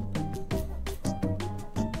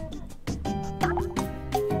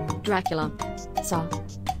 Dracula. Saw.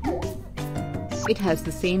 It has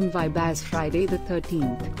the same vibe as Friday the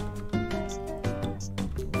 13th.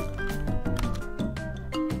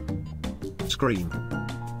 Scream.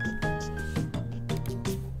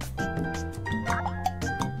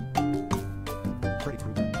 Freddy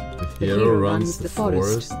Krueger. The hero runs the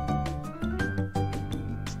forest.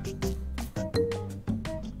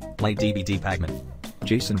 Play DBD Pac-Man.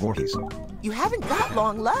 Jason Voorhees. You haven't got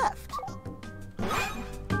long left.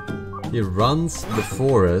 He runs the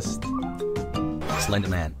forest. Slender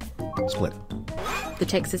Man. Split. The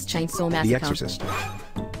Texas Chainsaw The Massacre. Exorcist.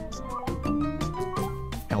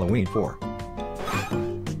 Halloween 4.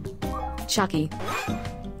 Chucky.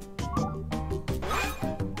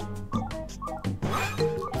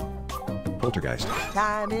 Poltergeist.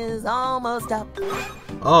 Time is almost up.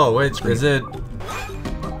 Oh wait, is it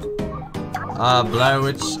Blair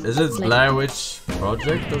Witch? Is it Blair Witch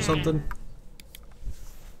Project or something?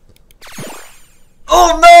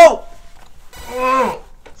 Oh no! Oh.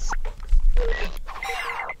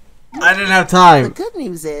 I didn't have The time. good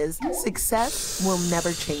news is, success will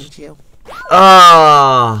never change you.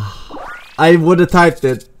 I would have typed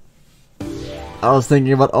it. I was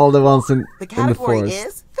thinking about all the ones in The the category forest.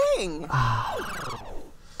 is thing.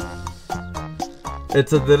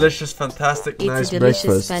 It's a delicious, fantastic, It's nice a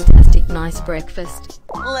delicious, breakfast. fantastic, nice breakfast.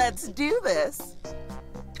 Let's do this.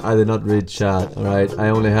 I did not read chat, alright? I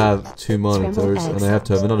only have 2 monitors eggs. and I have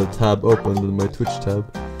to have another tab open with my Twitch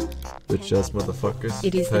tab. Bitch ass motherfuckers.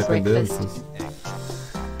 It is the typing the breakfast.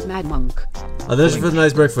 answers. Mad Monk. A delicious,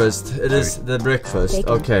 nice breakfast. It is the breakfast.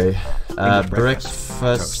 Bacon. Okay. English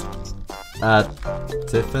Breakfast. at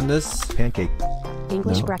Tiffany's. Pancake.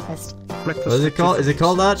 English No. breakfast. Breakfast. What is it called? Is it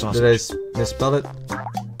called that? Sausage. Did I misspell it?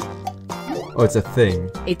 Oh, it's a thing.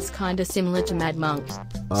 It's kinda similar to Mad Monk.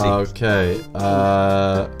 Okay.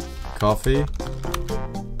 Coffee.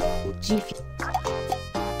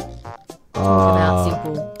 About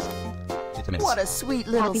simple. What a sweet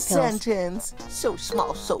little Happy pills. sentence. So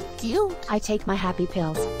small, so cute. I take my happy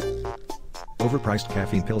pills. Overpriced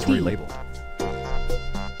caffeine pills relabeled.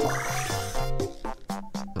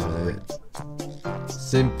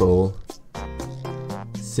 Simple.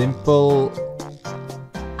 Simple.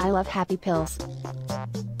 I love happy pills.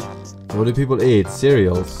 What do people eat?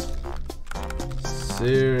 Cereals.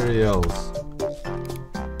 Cereals.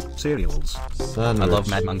 Cereals. Sandwich. I love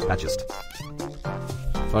Mad Monk patches.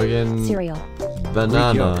 Fucking Cereal.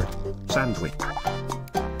 banana. Yogurt. Sandwich.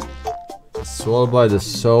 Swallowed by the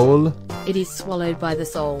soul. It is swallowed by the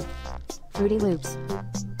soul. Fruity Loops.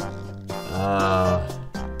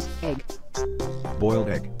 Egg. Boiled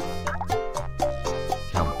egg.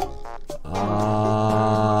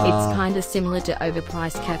 It's kinda similar to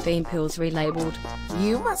overpriced caffeine pills relabeled.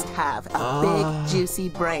 You must have a big, juicy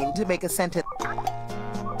brain to make a sentence.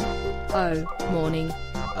 Oh, morning.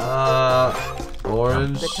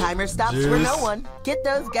 Orange. The timer stops juice. for no one. Get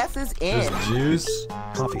those guesses in. Just juice.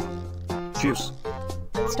 Coffee. Juice.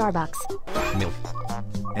 Starbucks. Milk.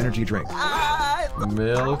 Energy drink.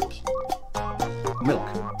 Milk. Milk.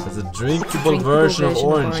 It's a drinkable version of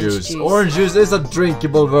orange juice. Orange juice is a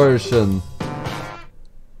drinkable version.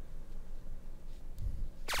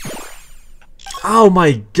 Oh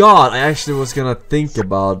my god! I actually was gonna think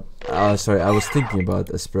about. Sorry, I was thinking about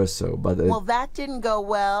espresso, but Well, that didn't go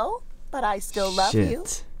well, but I still love shit. you.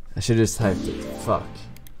 I should just typed it. Fuck.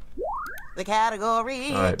 The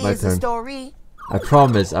category Alright, my is a turn. story. I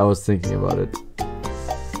promise I was thinking about it.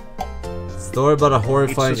 Story about a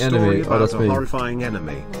horrifying It's a story enemy. Oh, that's about a me. horrifying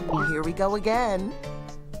enemy. Here we go again.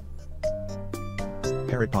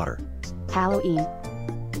 Harry Potter. Halloween.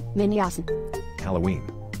 Minyasin. Halloween.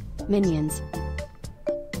 Minions.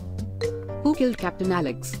 Who killed Captain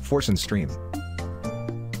Alex? Forsen stream.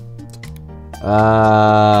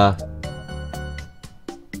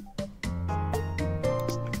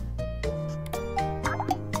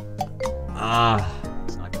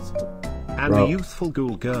 And Bro. the youthful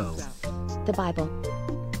ghoul girl. The Bible.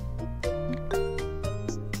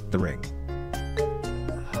 The Ring.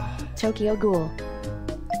 Tokyo Ghoul.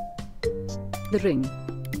 The Ring.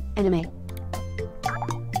 Anime.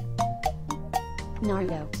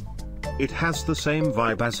 Naruto. It has the same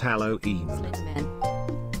vibe as Halloween.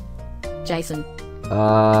 Man. Jason.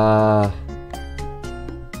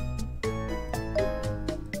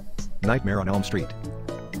 Nightmare on Elm Street.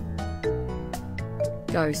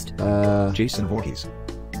 Ghost. Jason Voorhees.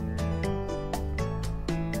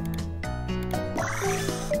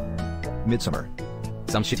 Midsummer.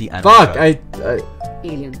 Some shitty anime. Fuck! show.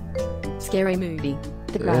 Alien. Scary movie.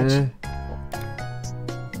 The Grudge.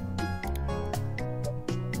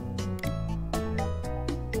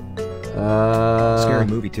 Scary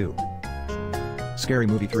Movie 2. Scary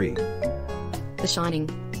Movie 3. The Shining.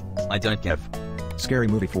 I don't give. Scary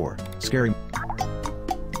Movie 4. Scary.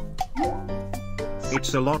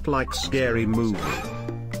 It's a lot like Scary Movie.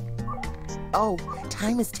 Oh,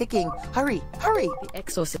 time is ticking. Hurry, hurry. The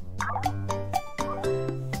Exorcist.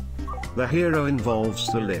 The hero involves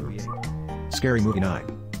the limb. Scary Movie 9.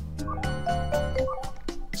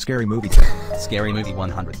 Scary Movie 10. Scary Movie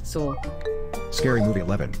 100. Saw. Scary Movie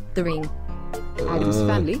 11. The Ring. Adam's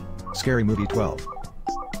Family. Scary Movie 12.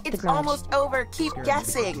 It's almost over. Keep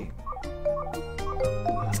guessing.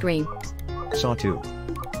 Scream. Saw 2.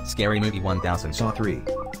 Scary Movie 1000. Saw 3.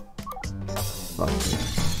 Fucking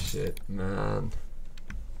shit, man.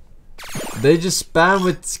 They just spam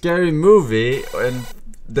with Scary Movie, and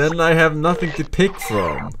then I have nothing to pick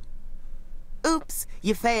from. Oops,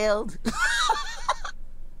 you failed.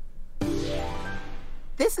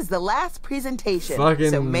 This is the last presentation,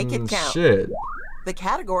 Fucking so make it count. shit. The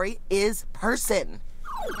category is person.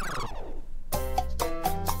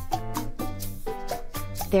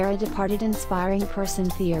 They're a departed inspiring person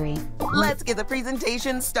theory. Let's get the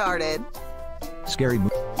presentation started. Scary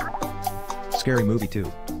Movie. Scary Movie 2.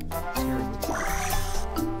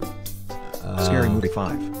 Scary Movie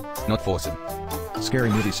 5. Not Forsen. Scary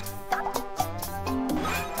Movies.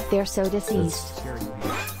 They're so deceased.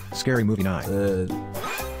 Scary Movie 9.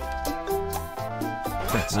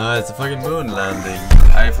 No, it's a fucking moon landing.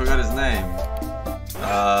 I forgot his name.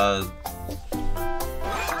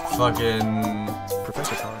 Fucking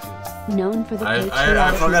Professor Carter. Known for the I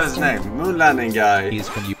patriotic forgot his mystery. name. Moon landing guy. He is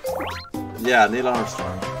from you. Yeah, Neil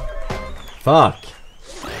Armstrong. Fuck.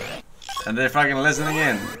 And they're fucking listening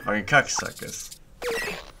in. Fucking cocksuckers.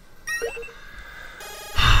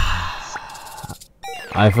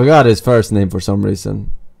 I forgot his first name for some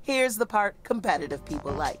reason. Here's the part competitive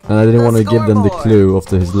people like. And I didn't want to give them the clue of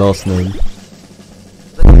his last name.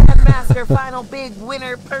 The Grandmaster final big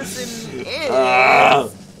winner person is...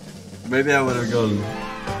 Maybe I would have gone.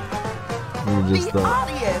 The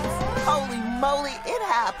audience! Holy moly, it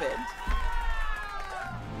happened!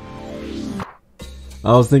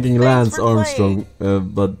 I was thinking Lance Armstrong,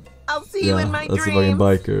 but I'll see you in my that's a fucking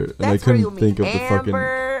biker, and I couldn't think of the fucking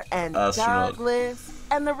and astronaut. Douglas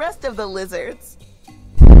and the rest of the lizards.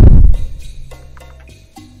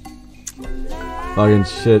 fucking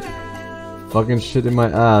shit. Fucking shit in my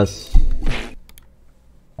ass.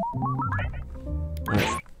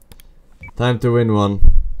 Right. Time to win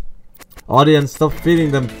one. Audience, stop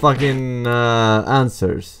feeding them fucking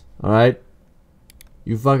answers. Alright?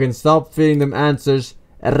 You fucking stop feeding them answers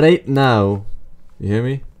right now. You hear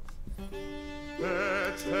me?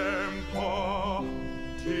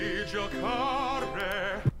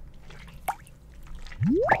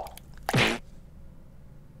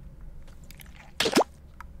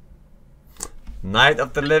 Night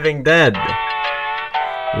of the Living Dead.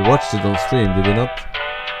 We watched it on stream, did we not?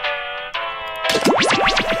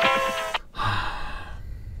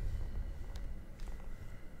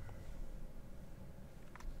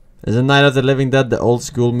 Isn't Night of the Living Dead the old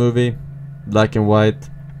school movie? Black and white.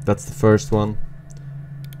 That's the first one.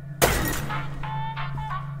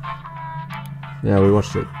 Yeah, we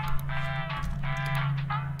watched it.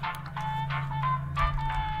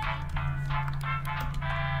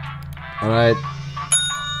 Alright.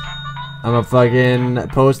 I'm gonna fucking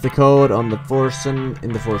post the code on the Forsen,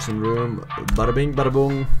 in the Forsen room. Bada bing, bada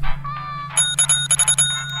boom.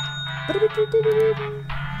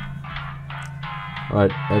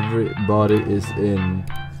 Alright, everybody is in.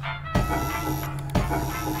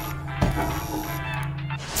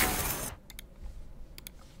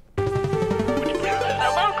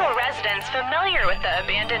 The local residents familiar with the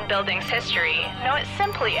abandoned building's history know it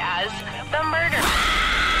simply as the murder.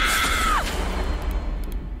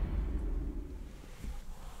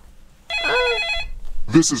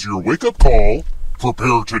 This is your wake-up call.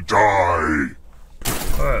 Prepare to die.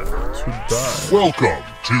 Welcome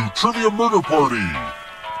to Trivia Murder Party.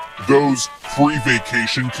 Those free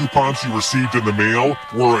vacation coupons you received in the mail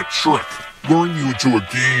were a trick, luring you into a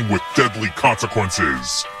game with deadly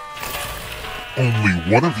consequences. Only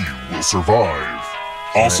one of you will survive.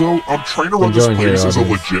 Also, I'm trying to run this place as a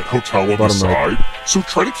legit hotel on the side, so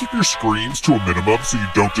try to keep your screams to a minimum so you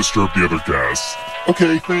don't disturb the other guests.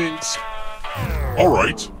 Okay, thanks.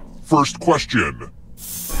 Alright, first question.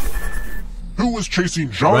 Who was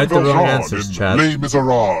chasing Jean Valjean in Les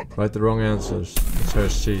Miserables? Write the wrong answers. It's her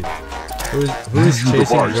sheet. Who is Use your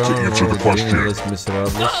chasing device to Jean answer the question. Les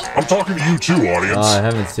Miserables? I'm talking to you too, audience. I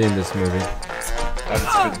haven't seen this movie. That's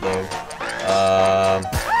good though.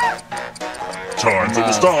 Time for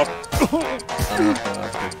the stop.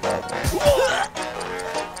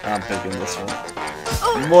 I'm picking this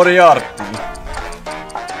one. Moriarty.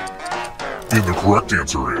 And the correct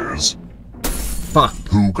answer is... Fuck.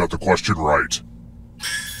 Who got the question right?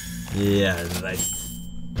 Yeah, right.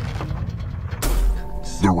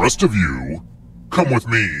 The rest of you, come with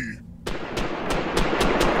me.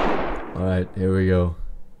 Alright, here we go.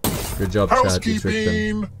 Good job, Chad. You tricked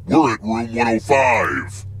them. Housekeeping! We're at room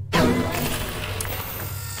 105.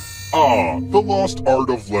 Ah, the lost art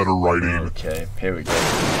of letter writing. Okay, here we go.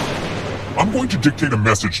 I'm going to dictate a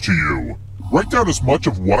message to you. Write down as much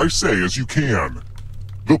of what I say as you can.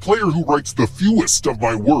 The player who writes the fewest of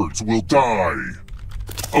my words will die.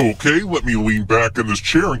 Okay, let me lean back in this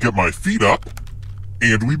chair and get my feet up.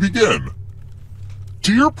 And we begin.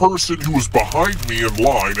 Dear person who was behind me in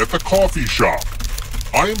line at the coffee shop,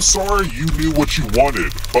 I am sorry you knew what you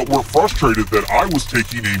wanted, but were frustrated that I was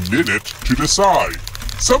taking a minute to decide.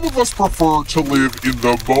 Some of us prefer to live in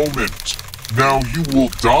the moment. Now you will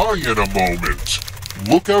die in a moment.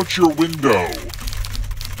 Look out your window.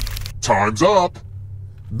 Time's up.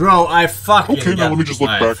 Bro, I fucking Okay, now let me just look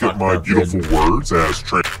back at my beautiful words as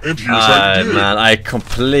and here's how you did. Man, I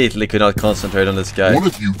completely could not concentrate on this guy. One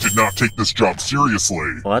of you did not take this job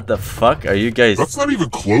seriously. What the fuck are you guys? That's not even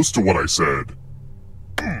close to what I said.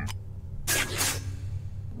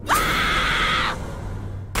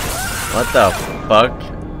 What the fuck?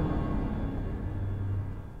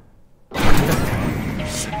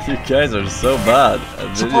 You guys are so bad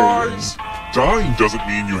at video games. Surprise! Dying doesn't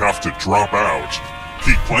mean you have to drop out.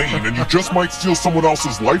 Keep playing and you just might steal someone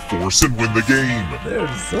else's life force and win the game. They're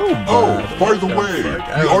so bad. Oh, by the way,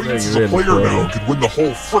 the audience is a player now and can win the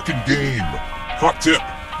whole frickin' game. Hot tip,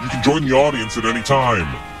 You can join the audience at any time.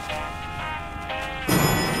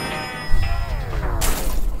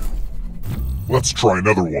 Let's try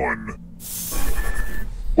another one.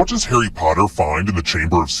 What does Harry Potter find in the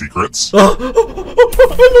Chamber of Secrets? I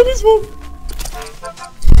know this one.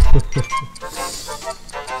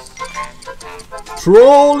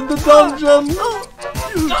 Troll in the dungeon.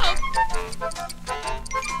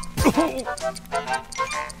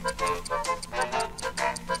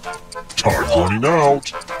 Time's running out.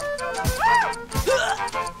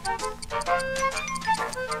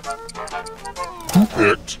 Who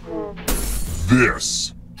picked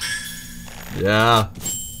this? Yeah.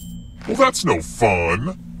 Well, that's no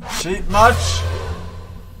fun. Cheat much?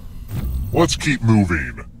 Let's keep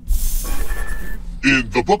moving. In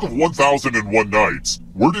the Book of 1001 Nights,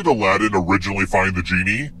 where did Aladdin originally find the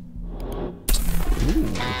genie?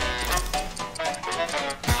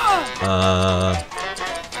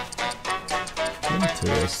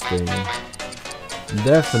 Interesting.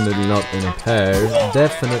 Definitely not in a pair.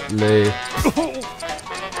 Definitely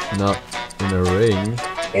not in a ring.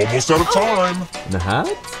 Almost out of time. In a hat?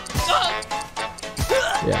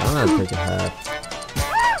 Yeah, I'm gonna take a hat.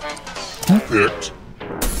 Who picked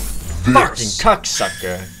this? Fucking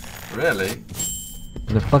cocksucker. Really?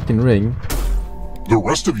 In a fucking ring? The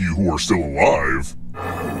rest of you who are still alive,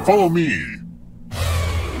 follow me.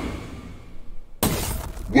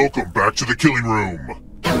 Welcome back to the killing room.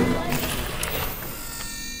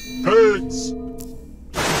 Pigs!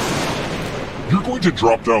 You're going to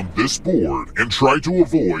drop down this board and try to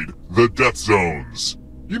avoid the death zones.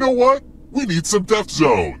 You know what? We need some death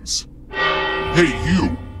zones. Hey,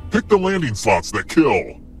 you! Pick the landing slots that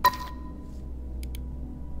kill.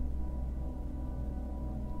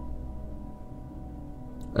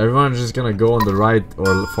 Everyone's just gonna go on the right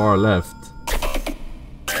or far left.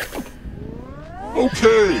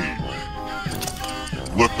 Okay.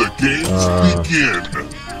 Let the games begin.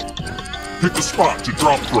 Pick a spot to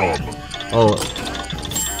drop from. Oh.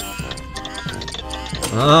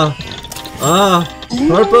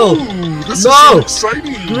 Purple! This is No! so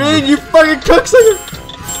exciting! Green, you fucking cocksucker!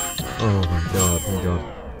 Oh my god, oh my god.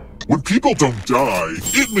 When people don't die,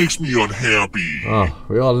 it makes me unhappy. Oh,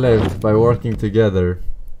 we all live by working together.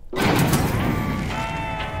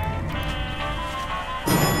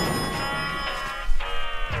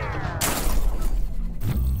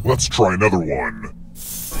 Let's try another one.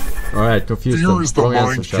 Alright, confused. Fear is the Wrong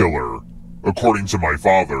mind answer, killer, according to my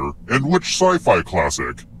father. And which sci-fi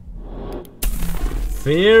classic?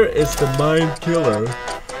 Fear is the mind killer.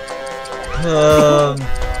 Yeah.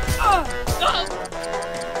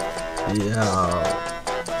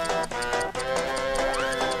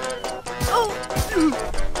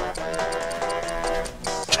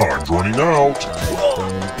 Time's running out. I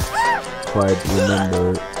don't quite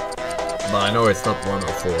remember. But I know it's not 1 or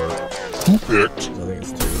 4. Who picked I think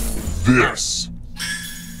it's 2. this?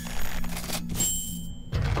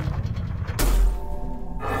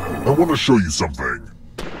 I want to show you something.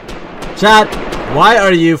 Chat, why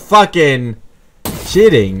are you fucking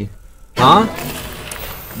cheating? Huh?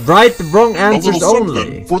 Write the wrong answers a little only.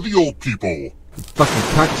 something for the old people. You fucking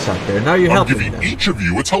cocksucker. Now you're I'm helping giving them. each of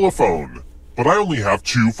you a telephone, but I only have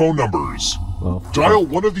 2 phone numbers. Well, Dial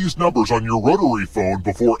one of these numbers on your rotary phone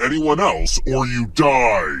before anyone else, or you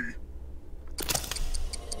die.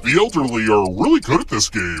 The elderly are really good at this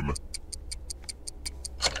game.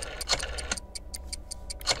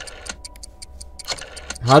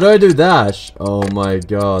 how do I do dash? Oh my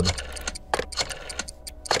god.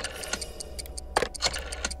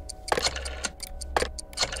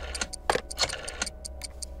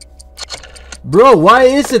 Bro, why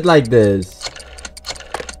is it like this?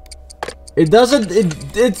 It doesn't.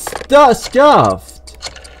 It's scuffed.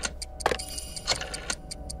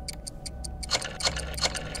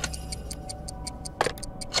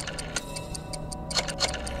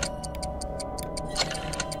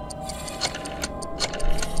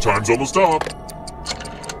 Time's almost up.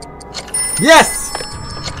 Yes!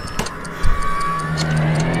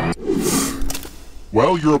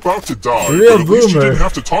 Well, you're about to die, Real but at least you boomer. didn't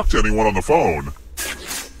have to talk to anyone on the phone.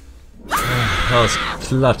 That was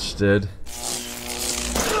clutch, dude.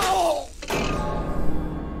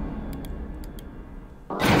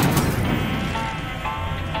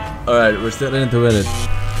 Alright, we're still in to win it.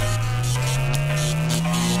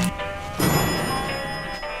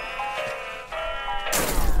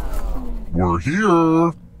 We're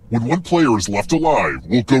here. When one player is left alive,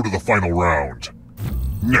 we'll go to the final round.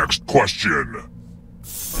 Next question.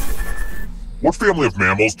 What family of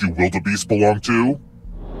mammals do wildebeests belong to?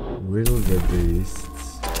 Wildebeests.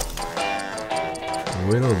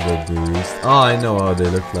 Wildebeest. Oh, I know how they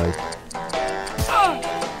look like.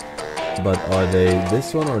 But are they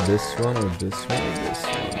this one or this one or this one or this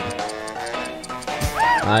one?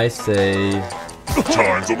 I say...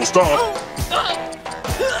 Time's almost up!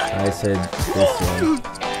 I said this one.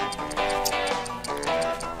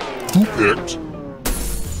 Who picked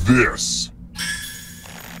this?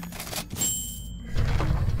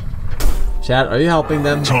 Chat, are you helping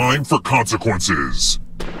them? Time for consequences.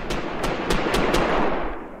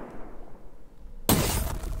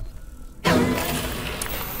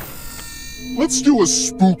 Let's do a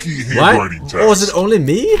spooky handwriting test. Oh, was it only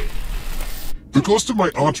me? The ghost of my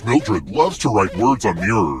Aunt Mildred loves to write words on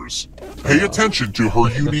mirrors. Pay attention to her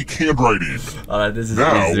unique handwriting. Alright, this is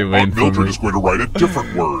now, easy win Aunt for Mildred me. is going to write a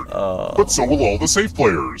different word. But so will all the safe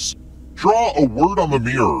players. Draw a word on the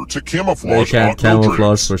mirror to They camouflage can't Aunt camouflage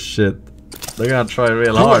Mildred's. for shit. They're gonna try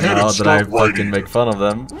real Go hard ahead now and that I start fucking writing. make fun of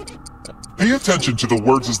them. Pay attention to the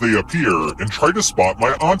words as they appear and try to spot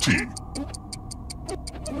my auntie.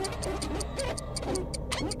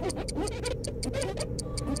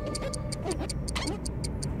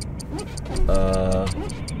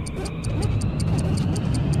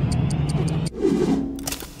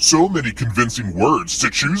 So many convincing words to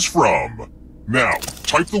choose from. Now,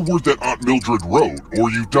 type the word that Aunt Mildred wrote,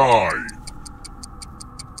 or you die.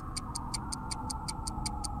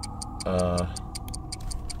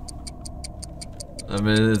 I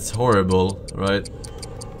mean, it's horrible, right?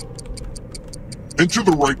 Enter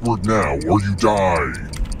the right word now, or you die.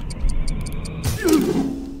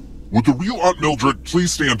 Would the real Aunt Mildred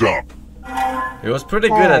please stand up? He was pretty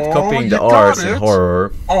good at copying the you got arts in it.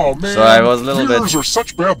 horror. Oh man, so I was a little mirrors bit... are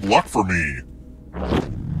such bad luck for me.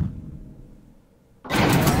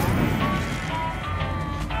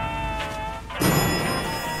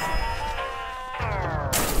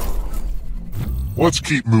 Let's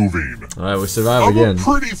keep moving. Alright, we survive I'm again. a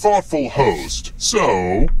pretty thoughtful host,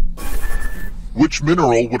 so... Which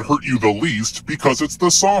mineral would hurt you the least because it's the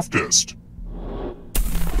softest?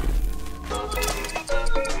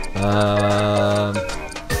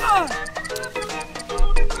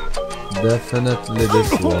 Definitely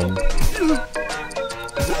this one.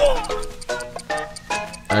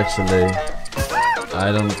 Actually,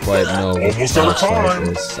 I don't quite know what Almost out of time.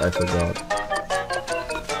 is. I forgot.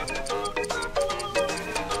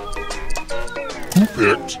 Who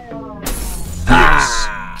picked this?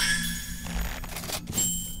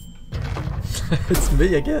 It's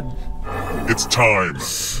me again. It's time.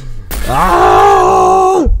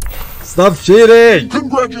 Ah! Stop cheating!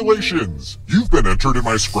 Congratulations! You've been entered in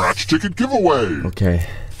my scratch ticket giveaway. Okay.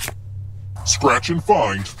 Scratch and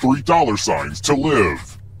find $3 to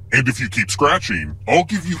live. And if you keep scratching, I'll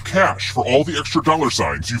give you cash for all the extra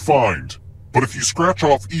 $signs you find. But if you scratch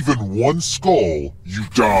off even one skull, you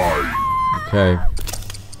die. Okay.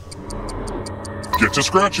 Get to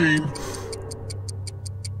scratching.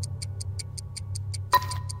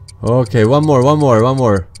 Okay, one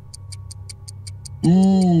more.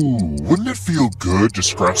 Ooh, wouldn't it feel good to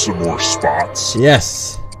scratch some more spots?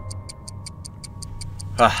 Yes.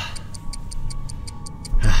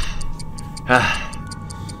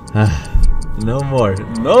 No more.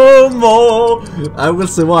 No more! I will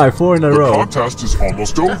survive 4 in a row. The contest is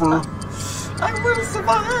almost over. I will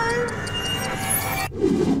survive!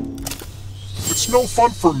 It's no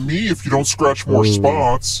fun for me if you don't scratch more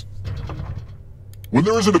spots. When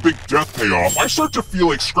there isn't a big death payoff, I start to feel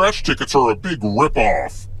like scratch tickets are a big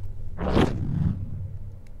rip-off.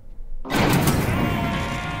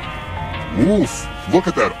 Oof, look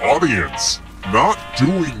at that audience. Not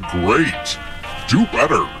doing great. Do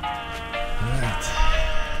better.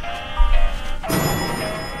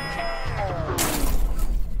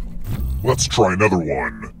 Let's try another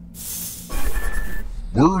one.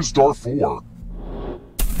 Where is Darfur?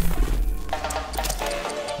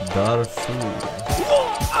 Darfur.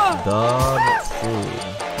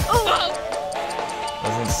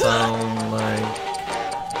 Doesn't sound like...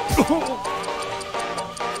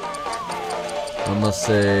 I'm gonna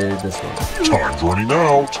say this one. Time's running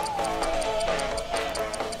out.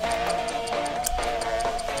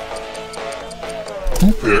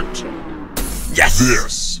 Who picked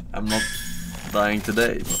this? I'm not dying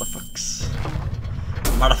today, motherfuckers.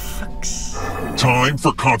 Time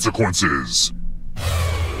for consequences.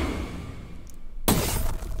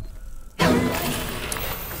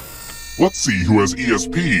 Let's see who has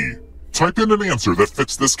ESP. Type in an answer that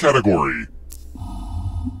fits this category.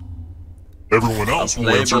 Everyone else will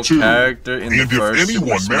answer too. And if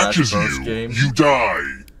anyone matches you, you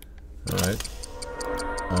die. Alright.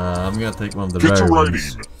 I'm gonna take one of the Get to rare writing.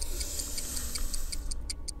 ones.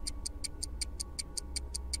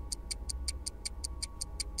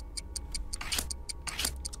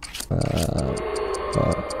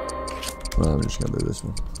 just gonna do this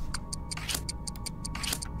one.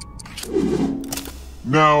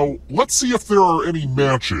 Now, let's see if there are any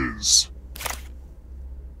matches.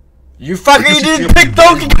 You fucking didn't pick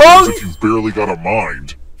Donkey Kong! If you've barely got a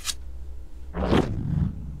mind.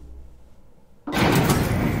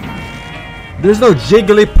 There's no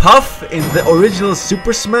Jigglypuff in the original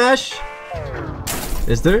Super Smash?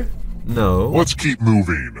 Is there? No. Let's keep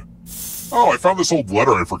moving. Oh, I found this old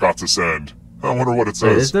letter I forgot to send. I wonder what it says.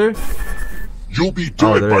 Wait, is there? You'll be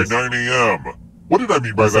dead by 9 a.m. What did I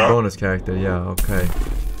mean by That's that? a bonus character, yeah, okay.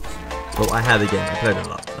 Well, I had the game, I played it a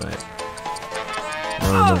lot, right? I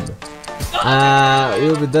don't remember.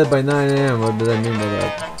 You'll be dead by 9 a.m. What did I mean by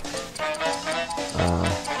that?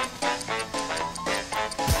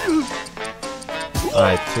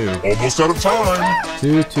 Alright, 2. Almost out of time.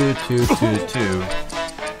 2, 2, 2, 2, 2.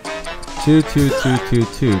 2, 2, 2, 2,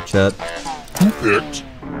 2, chat. Who picked?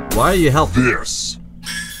 Why are you helping? This.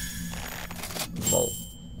 Lol.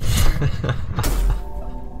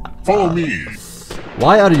 Follow me.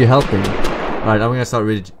 Why are you helping? Alright, I'm gonna start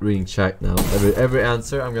reading chat now. Every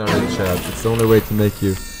answer, I'm gonna read chat. It's the only way to make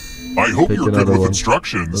you I hope pick you're good with one.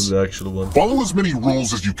 instructions. The actual one. Follow as many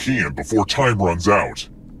rules as you can before time runs out.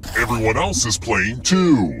 Everyone else is playing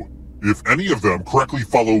too. If any of them correctly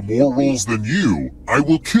follow more rules than you, I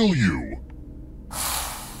will kill you.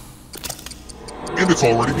 And it's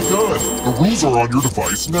already begun. The rules are on your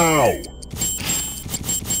device now.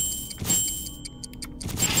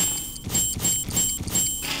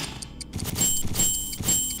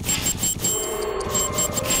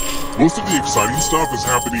 Most of the exciting stuff is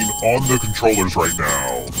happening on the controllers right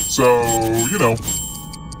now. So, you know.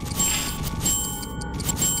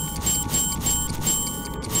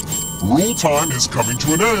 Rule time is coming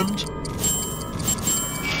to an end.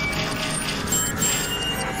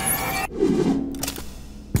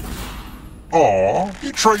 Aw,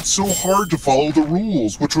 he tried so hard to follow the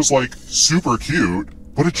rules, which was like super cute,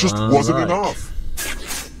 but it just wasn't enough.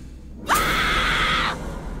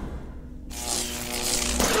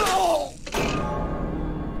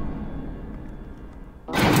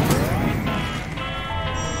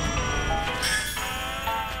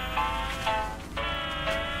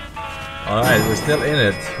 Alright, we're still in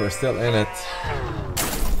it. We're still in it.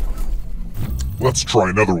 Let's try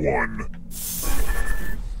another one.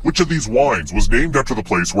 Which of these wines was named after the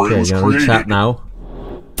place where it was created? Chat now.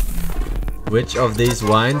 Which of these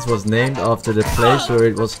wines was named after the place where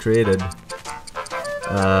it was created?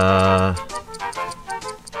 Alright.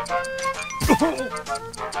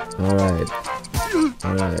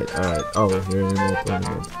 Alright. Oh, you're in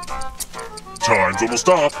the Time's almost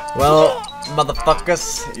up. Well,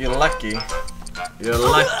 motherfuckers, you're lucky. You're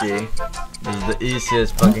lucky. This is the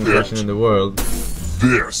easiest fucking question in the world.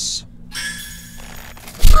 This.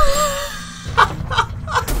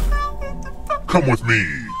 Come with me.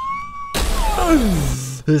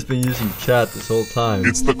 He's been using chat this whole time.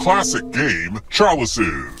 It's the classic game,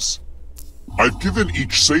 Chalices. I've given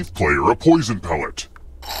each safe player a poison pellet.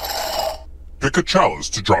 Pick a chalice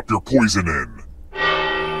to drop your poison in.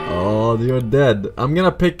 Oh, you're dead. I'm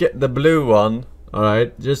gonna pick the blue one.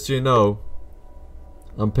 Alright, just so you know.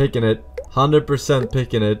 I'm picking it. 100%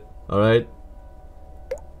 picking it. Alright.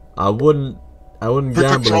 I wouldn't Pick gamble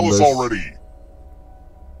a on chalice this. already.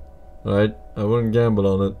 Alright, I wouldn't gamble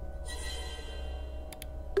on it.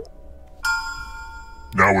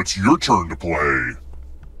 Now it's your turn to play.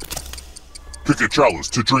 Pick a chalice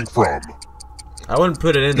to drink from. I wouldn't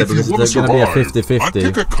put it in there If you because wanna it's gonna be a survive, 50-50. I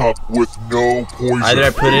pick a cup with no poison. Either I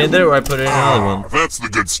put it in there or I put it in another one. That's the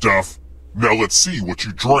good stuff. Now let's see what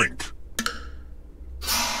you drink.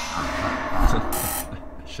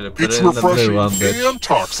 Should have put It's it in the refreshing blue one, bitch. and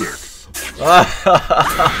toxic.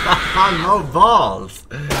 No balls.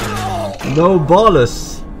 No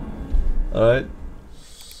ballers. Alright.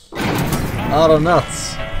 Out of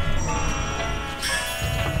nuts.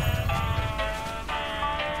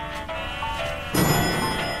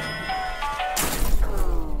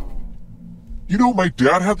 You know, my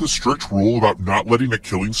dad had this strict rule about not letting a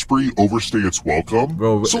killing spree overstay its welcome.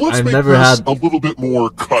 Bro, so let's I make never this had... a little bit more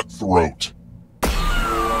cutthroat.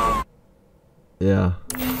 Yeah.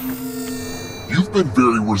 You've been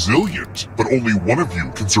very resilient, but only one of you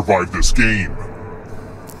can survive this game.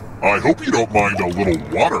 I hope you don't mind a little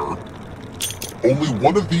water. Only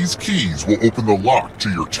one of these keys will open the lock to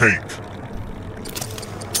your tank.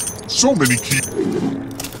 So many keys.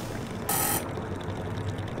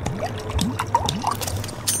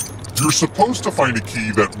 You're supposed to find a key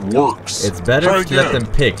that works. It's better Try to let again.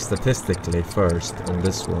 them pick statistically first on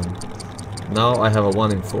this one. Now I have a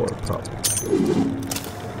 1 in 4 problem.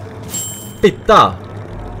 Pitta!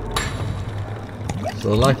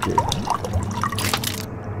 So lucky.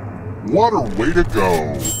 What a way to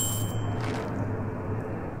go!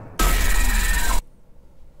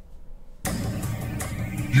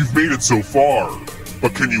 You've made it so far,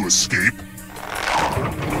 but can you escape?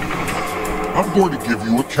 I'm going to give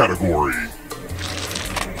you a category.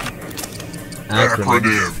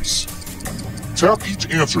 Acronyms. Tap each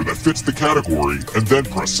answer that fits the category and then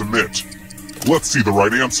press submit. Let's see the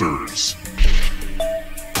right answers.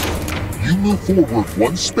 You move forward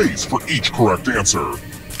 1 space for each correct answer.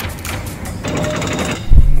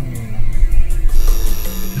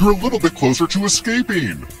 You're a little bit closer to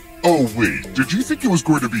escaping. Oh wait, did you think it was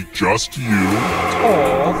going to be just you?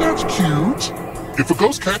 Aw, that's cute. If a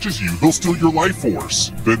ghost catches you, they'll steal your life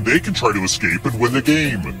force. Then they can try to escape and win the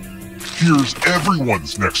game. Here's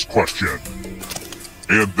everyone's next question.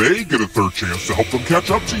 And they get a 3rd chance to help them catch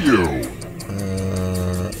up to you.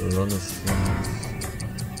 Run as fast.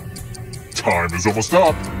 Time is almost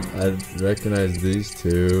up. I recognize these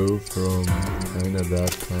two from kinda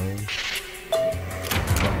that time.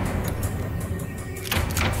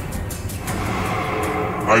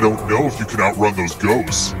 I don't know if you can outrun those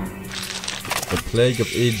ghosts. The Plague of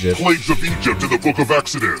Egypt. Plagues of Egypt in the Book of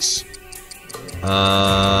Exodus.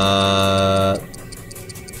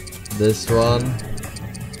 This one.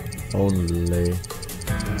 Only.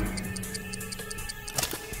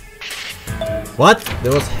 What?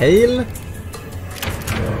 There was hail? No.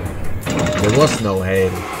 There was no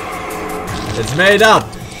hail. It's made up!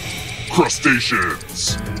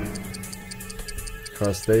 Crustaceans.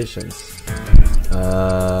 Crustaceans.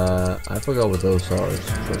 I forgot what those are.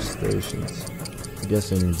 Crustaceans. I'm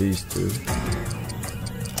guessing these two.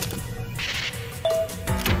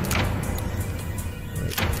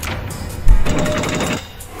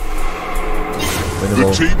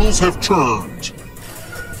 The tables have turned.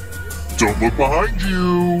 Don't look behind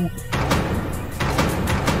you.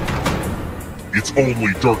 It's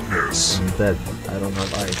only darkness. I'm dead. I don't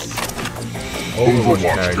have ice.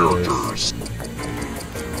 Overwatch characters.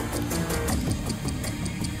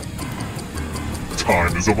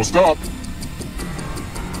 Time is almost up.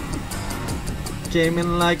 Came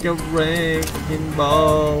in like a wrecking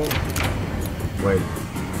ball. Wait,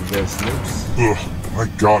 there's snoops? Ugh, I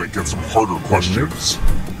gotta get some harder questions.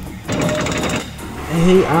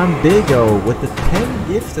 Hey, I'm Bigo with the 10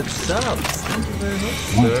 gifted subs. Thank you very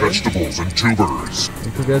much, Root sir. vegetables and tubers.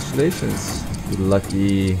 And congratulations, you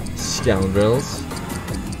lucky scoundrels.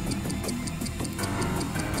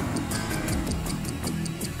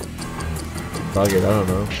 Fuck it, I don't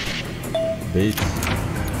know. Beats.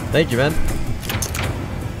 Thank you, man.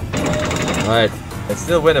 Alright, it's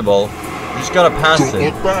still winnable. You just gotta pass Don't it.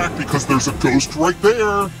 look back because there's a ghost right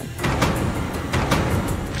there.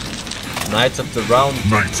 Knights of the Round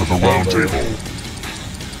Knights of the Round Table.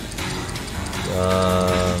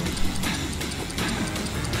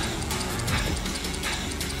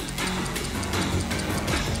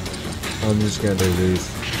 I'm just gonna do these.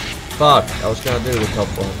 Fuck! I was gonna do the top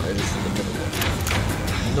one. I just did the middle one.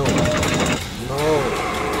 No. No.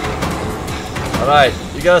 Alright,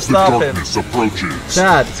 you gotta stop him. Approaches.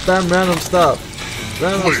 Chat, spam random stuff.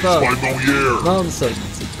 Random Plays stuff. by Moliere.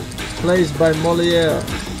 Nonsense. Plays by Moliere.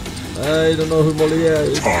 I don't know who Moliere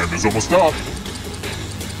is. Time is almost up.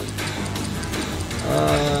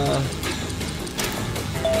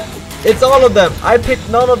 It's all of them. I picked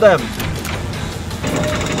none of them.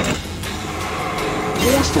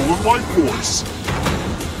 More stolen life force.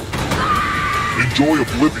 Enjoy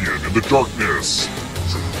Oblivion in the darkness.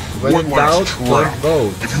 When One in last doubt, trap. don't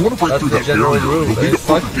vote. If you want to break That's through the that general barrier, rule. you'll They need a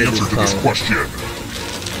fucked perfect me answer this to this time. question.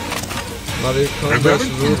 Mario And that Kombat's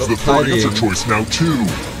rule includes the of third answer tidying. choice now too.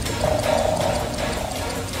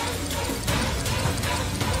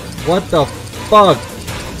 What the fuck?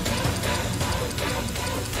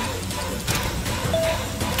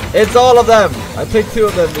 It's all of them! I picked 2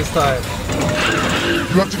 of them this time. You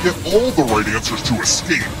have to get all the right answers to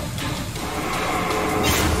escape.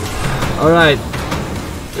 Alright.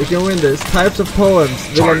 We can win this. Types of poems.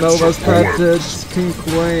 Villanova's of poems. Passage, King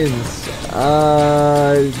Queens.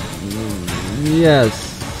 Yes.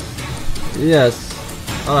 Yes.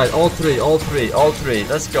 Alright, all three.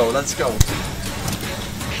 Let's go.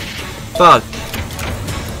 Fuck.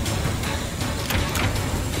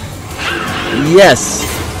 Yes.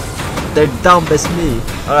 They're dumb as me.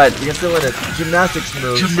 Alright, we can still win it. Gymnastics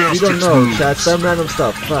moves. Gymnastics you don't know, moves. chat. Some random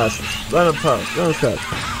stuff. Fast. Random stuff.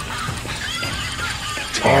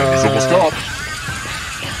 Time is almost up.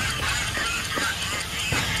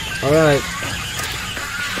 Alright.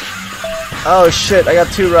 Oh shit, I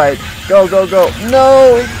got 2 right. Go.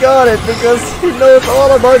 No, we got it because he knows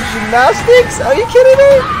all about gymnastics? Are you kidding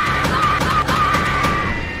me?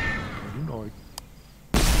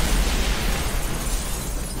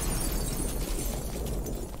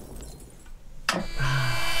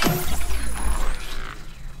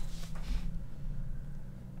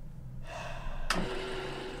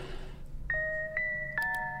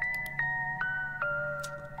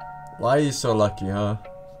 Why are you so lucky, huh?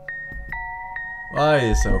 Why are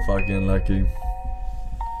you so fucking lucky?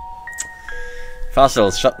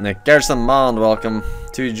 Fossils, Shutnik, Garrison Mond, welcome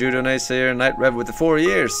to Judo Naysayer, Night Rev with the 4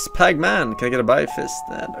 years. Pagman, can I get a bye fist?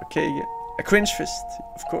 And okay, a cringe fist,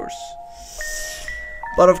 of course.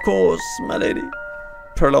 But of course, my lady.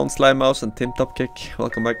 Perlone Slime Mouse and Tim Top Kick,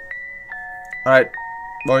 welcome back. Alright,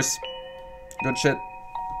 boys. Good shit.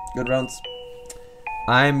 Good rounds.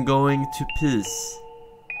 I'm going to peace.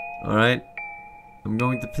 Alright. I'm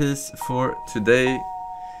going to peace for today.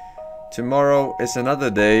 Tomorrow is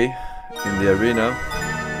another day in the arena.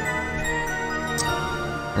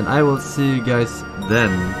 And I will see you guys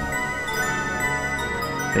then.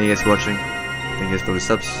 Thank you guys for watching. Thank you guys for the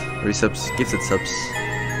subs, resubs, gifted subs.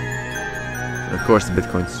 And of course the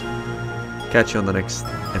bitcoins. Catch you on the next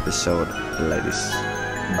episode, ladies.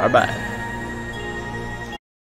 Bye bye.